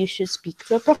think that you should speak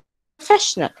to a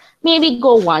professional. Maybe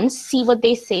go once, see what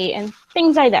they say, and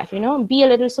things like that. Be a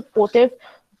little supportive,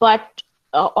 but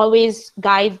always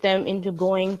guide them into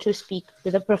going to speak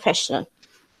with a professional.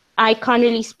 I can't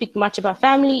really speak much about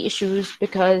family issues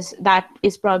because that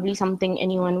is probably something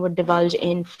anyone would divulge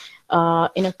in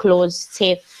a closed,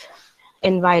 safe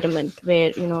environment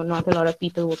where not a lot of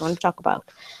people would want to talk about.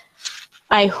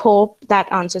 I hope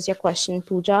that answers your question,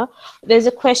 Pooja. There's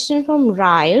a question from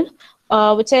Ryle,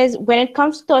 which says, when it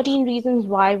comes to 13 Reasons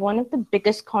Why, one of the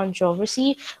biggest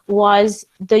controversy was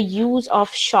the use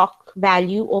of shock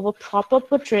value over proper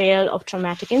portrayal of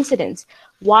traumatic incidents.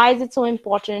 Why is it so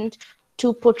important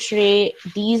to portray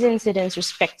these incidents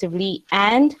respectively,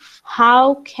 and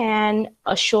how can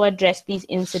a show address these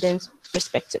incidents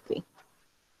respectively?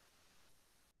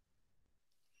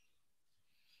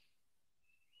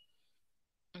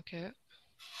 Okay.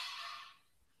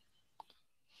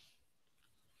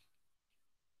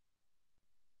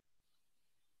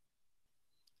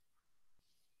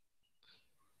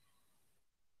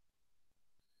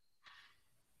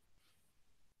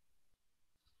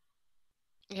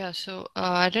 Yeah, so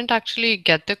I didn't actually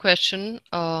get the question.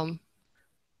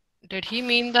 Did he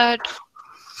mean that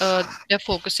they're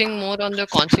focusing more on the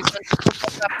consequences of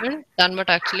what happened than what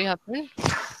actually happened?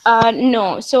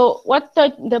 No. So what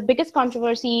the biggest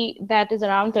controversy that is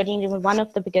around 13 Reasons, one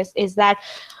of the biggest, is that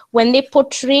when they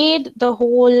portrayed the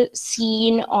whole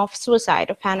scene of suicide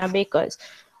of Hannah Baker's,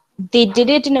 they did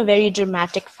it in a very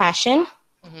dramatic fashion.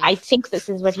 Mm-hmm. I think this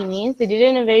is what he means. They did it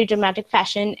in a very dramatic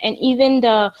fashion, and even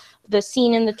the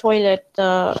scene in the toilet,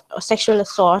 the sexual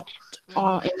assault in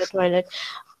the toilet,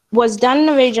 was done in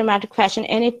a very dramatic fashion,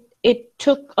 and it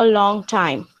took a long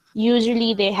time.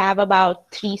 Usually they have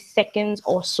about 3 seconds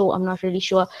or so, I'm not really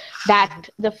sure, that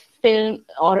the film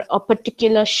or a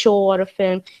particular show or a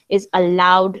film is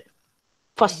allowed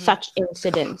for such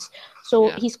incidents. So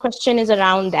Yeah. his question is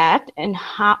around that, and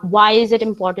why is it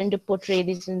important to portray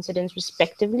these incidents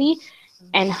respectively,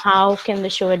 and how can the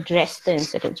show address the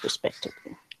incidents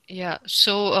respectively? Yeah,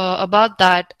 so about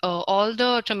that, all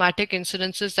the traumatic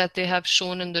incidences that they have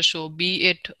shown in the show, be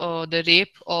it the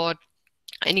rape or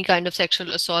any kind of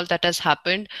sexual assault that has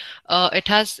happened, it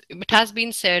has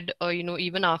been said,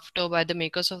 even after by the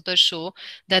makers of the show,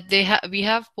 that we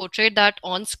have portrayed that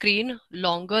on screen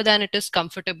longer than it's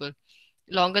comfortable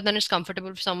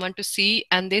for someone to see,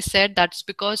 and they said that's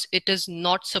because it is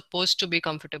not supposed to be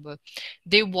comfortable.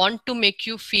 They want to make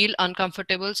you feel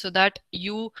uncomfortable so that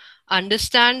you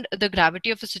understand the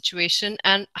gravity of a situation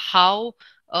and how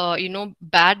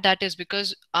bad that is,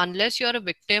 because unless you're a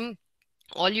victim,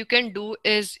 all you can do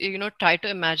is try to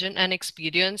imagine and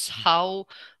experience how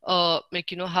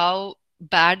how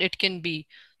bad it can be.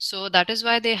 So that is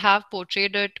why they have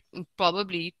portrayed it,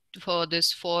 probably for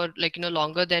this, for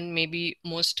longer than maybe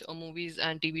most movies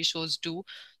and TV shows do,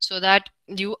 so that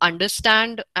you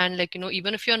understand, and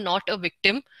even if you're not a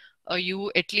victim,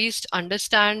 you at least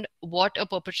understand what a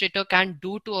perpetrator can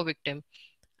do to a victim,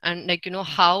 and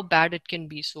how bad it can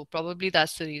be. So probably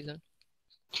that's the reason.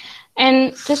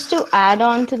 And just to add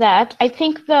on to that, I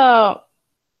think the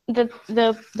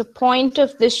point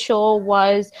of this show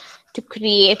was to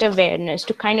create awareness,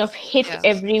 to kind of hit Yeah.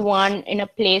 everyone in a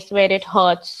place where it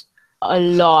hurts a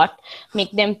lot,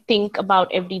 make them think about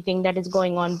everything that is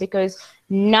going on, because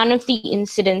none of the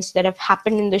incidents that have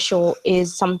happened in the show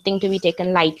is something to be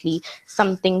taken lightly,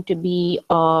 something to be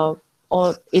or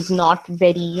is not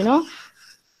very,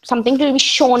 something to be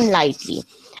shown lightly.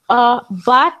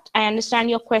 But I understand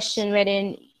your question,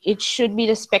 wherein it should be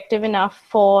respectful enough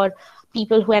for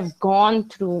people who have gone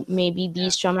through maybe Yeah.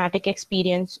 these traumatic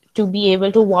experience to be able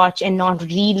to watch and not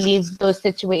relive those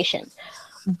situations.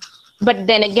 But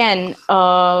then again,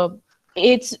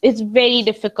 it's very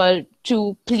difficult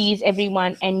to please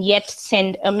everyone and yet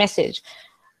send a message.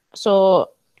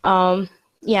 So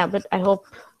yeah, but I hope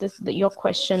your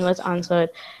question was answered,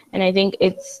 and I think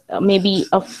it's maybe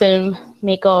a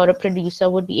filmmaker or a producer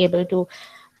would be able to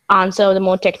answer the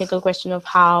more technical question of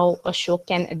how a show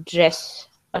can address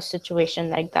a situation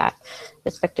like that,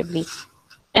 respectively.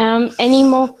 Any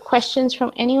more questions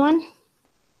from anyone?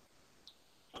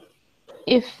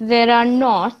 If there are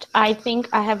not, I think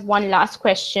I have one last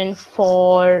question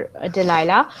for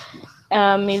Delilah.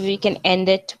 Maybe we can end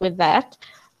it with that.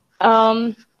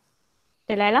 Delilah,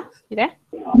 you there?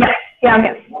 Yes, yeah, I'm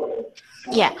here.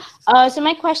 Yeah. So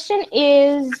my question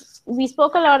is, we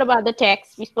spoke a lot about the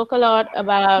text. We spoke a lot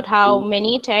about how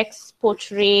many texts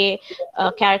portray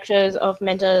characters of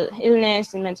mental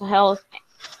illness and mental health,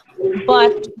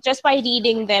 but just by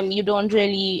reading them, you don't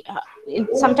really.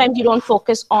 Sometimes you don't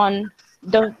focus on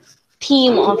the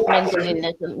theme of mental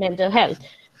illness and mental health,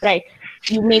 right?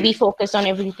 You maybe focus on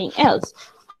everything else.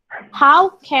 How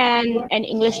can an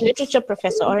English literature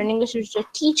professor or an English literature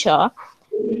teacher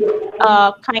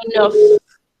kind of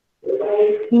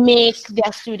make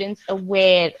their students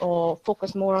aware or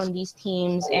focus more on these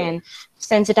themes and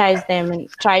sensitize them and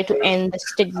try to end the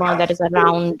stigma that is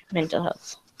around mental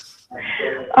health?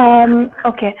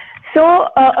 Okay, so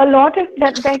a lot of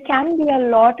that, there can be a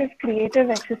lot of creative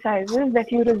exercises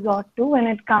that you resort to when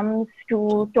it comes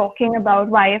to talking about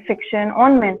YA fiction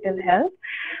on mental health.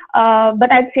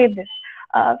 But I'd say this.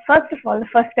 First of all, the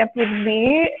first step would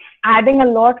be adding a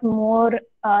lot more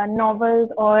novels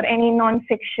or any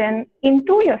non-fiction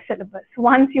into your syllabus.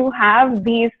 Once you have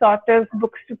these sort of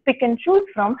books to pick and choose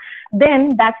from,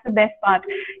 then that's the best part.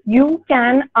 You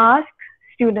can ask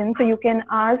students, so you can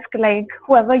ask like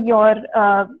whoever you're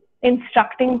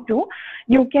instructing to,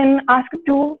 you can ask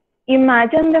to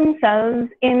imagine themselves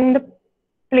in the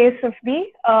place of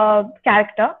the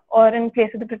character or in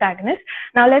place of the protagonist.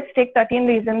 Now let's take 13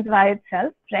 Reasons Why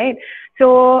itself, right?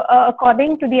 So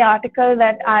according to the article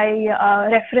that I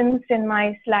referenced in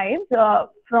my slides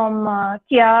from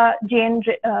Kia Jane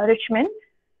Richmond,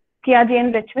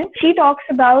 she talks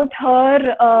about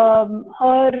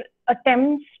her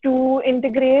attempts to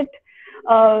integrate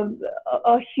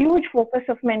a huge focus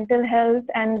of mental health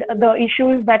and the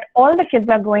issues that all the kids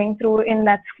are going through in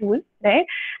that school, right?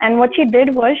 And what she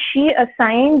did was she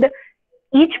assigned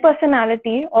each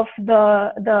personality of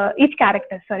each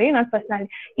character, sorry, not personality,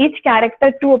 each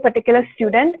character to a particular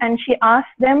student, and she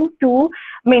asked them to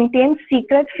maintain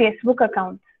secret Facebook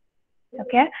accounts.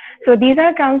 Okay, so these are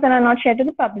accounts that are not shared to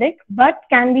the public, but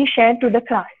can be shared to the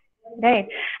class, right?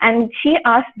 And she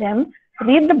asked them,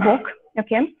 read the book,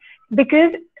 okay,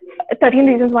 because 13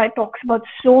 Reasons Why talks about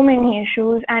so many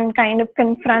issues and kind of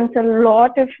confronts a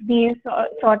lot of these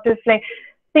sort of like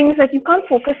things that you can't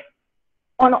focus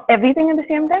on everything at the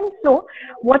same time. So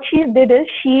what she did is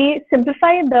she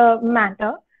simplified the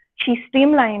matter, she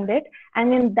streamlined it,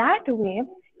 and in that way,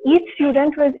 each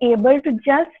student was able to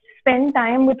just spend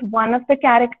time with one of the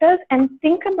characters and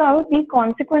think about the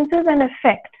consequences and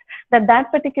effects that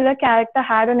that particular character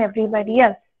had on everybody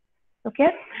else. Okay,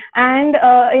 and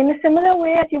in a similar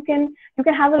way, as you can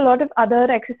have a lot of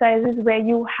other exercises where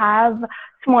you have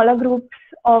smaller groups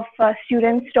of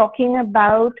students talking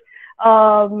about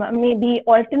maybe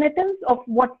alternatives of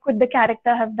what could the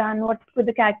character have done, what could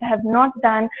the character have not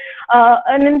done.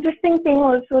 An interesting thing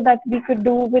also that we could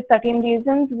do with 13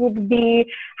 Reasons would be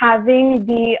having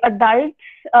the adults,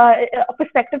 a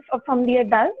perspective from the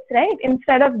adults, right?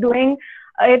 Instead of doing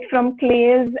it from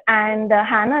Clay's and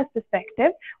Hannah's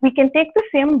perspective, we can take the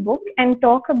same book and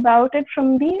talk about it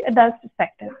from the adult's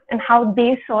perspective and how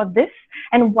they saw this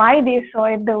and why they saw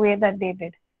it the way that they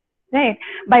did. Right.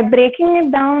 By breaking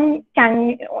it down,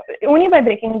 only by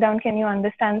breaking it down can you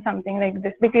understand something like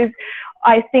this. Because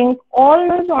I think all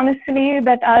novels, honestly,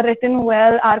 that are written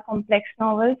well are complex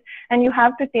novels, and you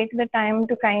have to take the time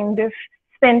to kind of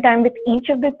spend time with each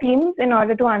of the themes in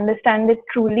order to understand it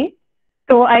truly.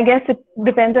 So I guess it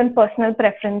depends on personal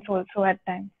preference also at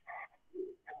times.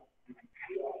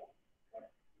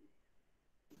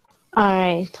 All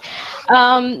right.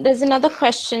 There's another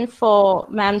question for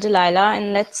Ma'am Delilah,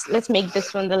 and let's make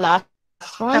this one the last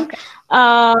one.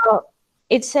 Okay.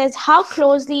 It says, how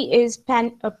closely is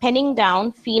penning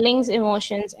down feelings,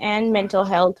 emotions, and mental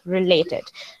health related?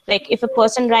 Like, if a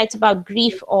person writes about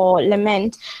grief or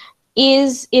lament,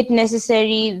 is it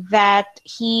necessary that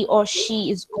he or she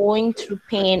is going through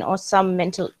pain or some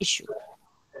mental issue?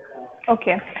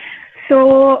 Okay.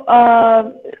 So,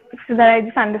 so that I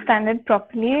just understand it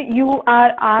properly, you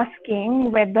are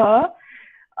asking whether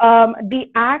the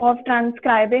act of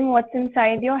transcribing what's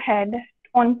inside your head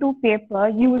onto paper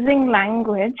using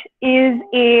language is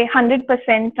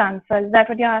 100% transfer. Is that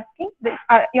what you're asking?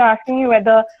 You're asking me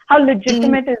whether how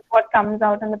legitimate is what comes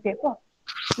out on the paper?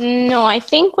 No, I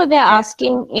think what they're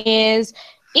asking is,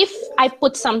 if I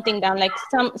put something down, like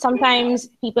sometimes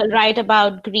people write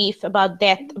about grief, about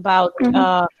death, about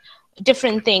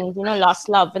different things, lost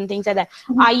love and things like that.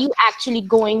 Are you actually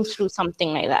going through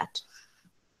something like that?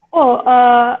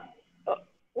 Oh,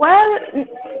 well,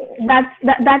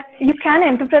 that's you can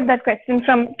interpret that question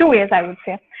from two ways, I would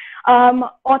say.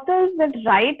 Authors that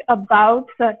write about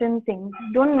certain things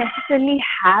don't necessarily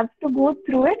have to go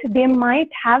through it. They might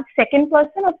have second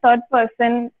person or third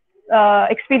person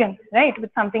experience, right, with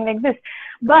something like this.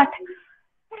 But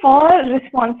for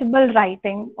responsible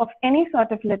writing of any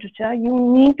sort of literature, you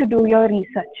need to do your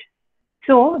research.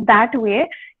 So that way,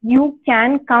 you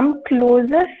can come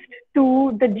closest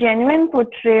to the genuine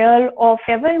portrayal of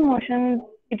whatever emotions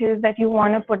it is that you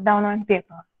want to put down on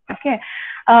paper. Okay.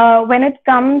 When it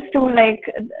comes to, like,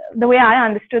 the way I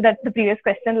understood that the previous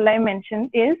question that I mentioned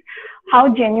is,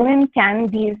 how genuine can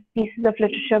these pieces of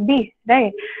literature be,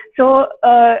 right? So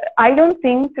I don't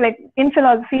think, like, in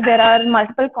philosophy, there are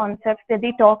multiple concepts that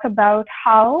they talk about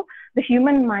how the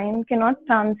human mind cannot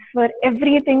transfer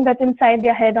everything that's inside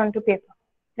their head onto paper,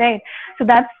 right? So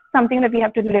that's something that we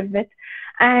have to live with.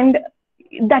 And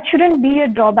that shouldn't be a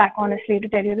drawback, honestly, to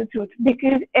tell you the truth,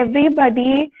 because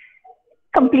everybody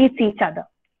completes each other.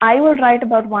 I will write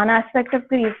about one aspect of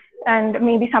grief, and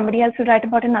maybe somebody else will write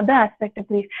about another aspect of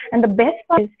grief. And the best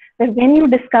part is that when you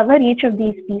discover each of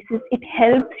these pieces, it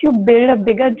helps you build a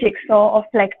bigger jigsaw of,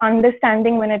 like,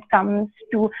 understanding when it comes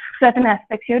to certain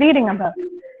aspects you're reading about.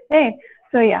 Right?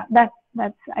 So yeah, that's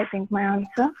I think my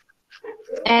answer.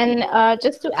 And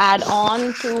just to add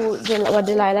on to what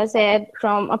Delilah said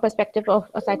from a perspective of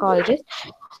a psychologist,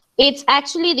 it's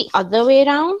actually the other way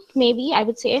around, maybe I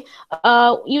would say.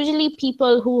 Usually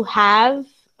people who have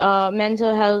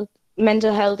mental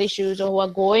health issues or who are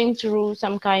going through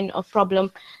some kind of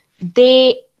problem,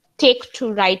 they take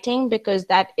to writing because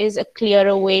that is a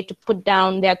clearer way to put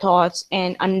down their thoughts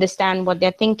and understand what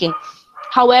they're thinking.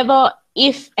 However,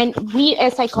 and we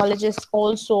as psychologists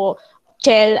also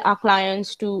tell our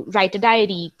clients to write a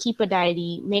diary, keep a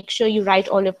diary, make sure you write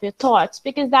all of your thoughts,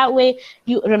 because that way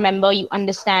you remember, you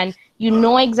understand, you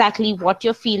know exactly what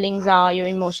your feelings are, your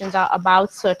emotions are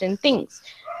about certain things.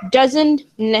 Doesn't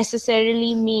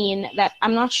necessarily mean that,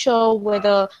 I'm not sure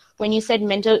whether when you said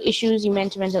mental issues, you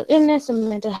meant mental illness or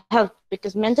mental health,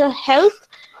 because mental health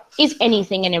is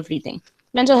anything and everything.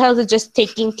 Mental health is just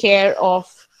taking care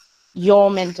of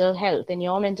your mental health and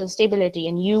your mental stability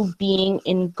and you being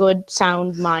in good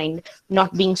sound mind,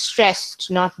 not being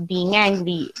stressed, not being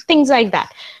angry, things like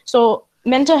that. So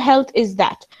mental health is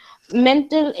that.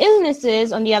 Mental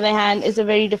illnesses, on the other hand, is a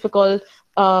very difficult,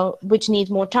 which needs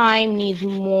more time, needs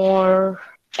more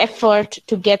effort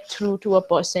to get through to a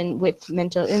person with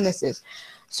mental illnesses.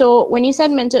 So when you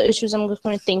said mental issues, I'm just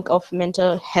going to think of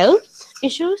mental health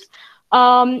issues.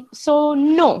 So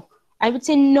no, I would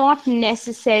say not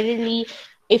necessarily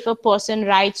if a person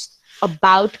writes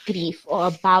about grief or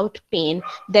about pain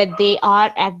that they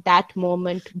are at that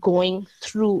moment going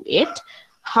through it.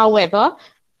 However,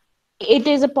 it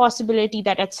is a possibility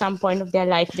that at some point of their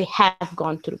life they have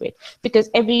gone through it,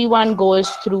 because everyone goes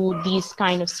through these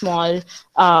kind of small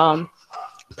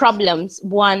problems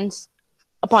once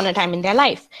upon a time in their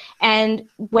life. And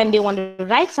when they want to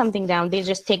write something down, they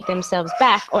just take themselves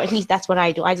back, or at least that's what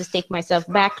I do. I just take myself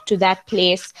back to that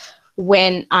place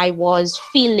when I was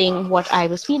feeling what I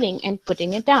was feeling and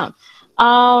putting it down.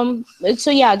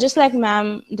 So yeah, just like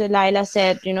ma'am Delilah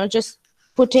said, just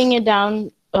putting it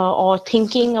down, or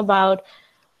thinking about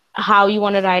how you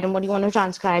want to write and what you want to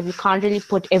transcribe. You can't really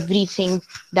put everything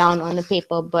down on a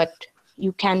paper, but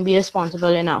you can be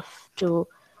responsible enough to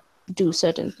do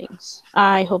certain things.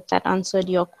 I hope that answered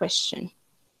your question.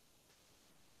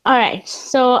 All right,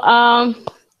 so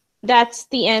that's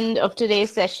the end of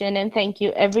today's session, and thank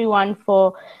you everyone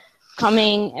for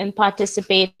coming and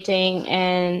participating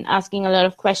and asking a lot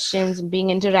of questions and being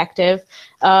interactive.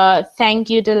 Thank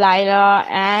you, Delilah,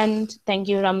 and thank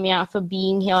you, Ramya, for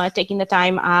being here, taking the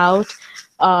time out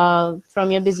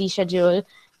from your busy schedule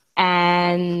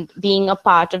and being a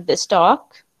part of this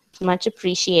talk. It's much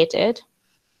appreciated.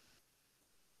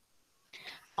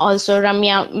 Also,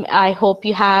 Ramya, I hope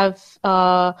you have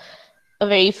a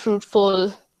very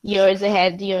fruitful years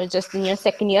ahead. You're just in your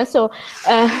second year, so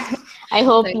I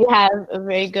hope you have a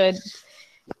very good.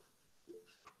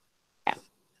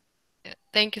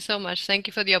 Thank you so much. Thank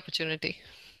you for the opportunity.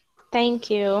 Thank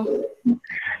you.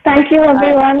 Thank you,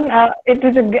 everyone. It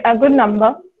was a good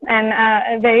number, and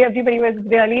everybody was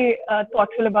really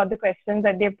thoughtful about the questions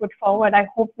that they put forward. I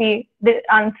hope they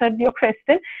answered your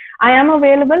question. I am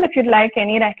available if you'd like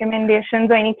any recommendations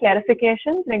or any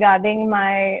clarifications regarding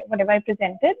whatever I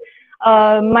presented.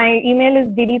 My email is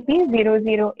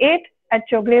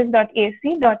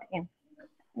ddp008@chogles.ac.in.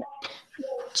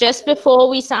 Just before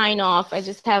we sign off, I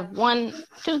just have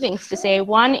two things to say.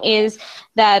 One is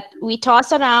that we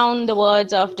toss around the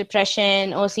words of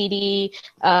depression, OCD,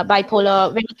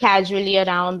 bipolar very casually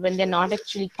around when they're not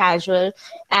actually casual.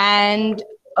 And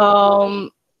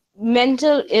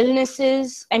mental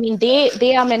illnesses, I mean,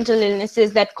 they are mental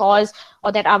illnesses that cause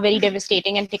or that are very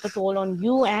devastating and take a toll on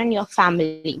you and your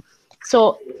family.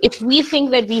 So if we think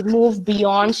that we've moved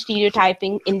beyond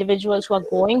stereotyping individuals who are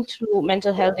going through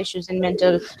mental health issues and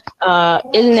mental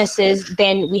illnesses,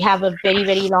 then we have a very,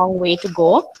 very long way to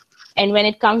go. And when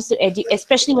it comes to,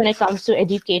 especially when it comes to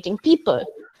educating people.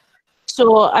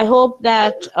 So I hope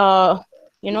that,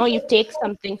 you take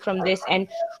something from this, and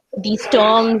these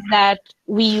terms that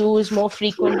we use more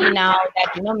frequently now,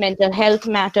 that, mental health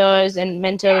matters and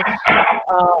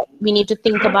we need to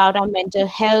think about our mental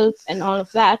health and all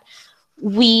of that.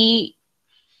 We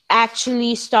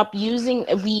actually stop using,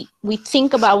 we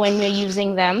think about when we're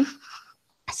using them,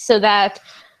 so that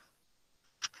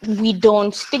we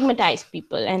don't stigmatize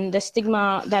people, and the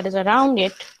stigma that is around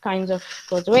it kind of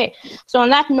goes away. So on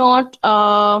that note,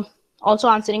 also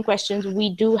answering questions,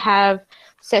 we do have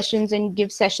sessions and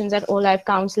give sessions at Olive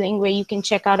Counseling, where you can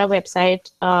check out our website,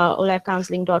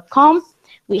 olivecounseling.com.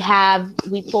 We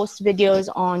post videos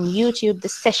on YouTube. The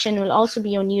session will also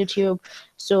be on YouTube,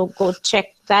 so go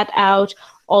check that out.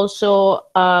 Also,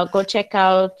 go check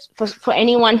out, for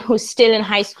anyone who's still in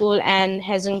high school and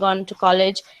hasn't gone to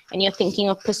college and you're thinking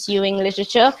of pursuing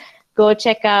literature, go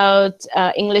check out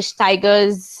English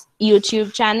Tiger's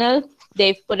YouTube channel.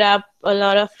 They've put up a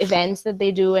lot of events that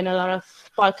they do and a lot of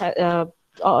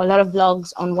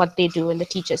vlogs on what they do, and the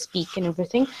teachers speak and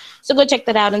everything. So go check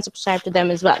that out and subscribe to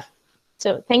them as well.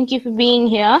 So thank you for being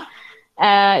here.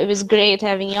 It was great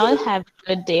having you all. Have a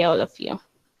good day, all of you.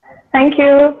 Thank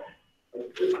you.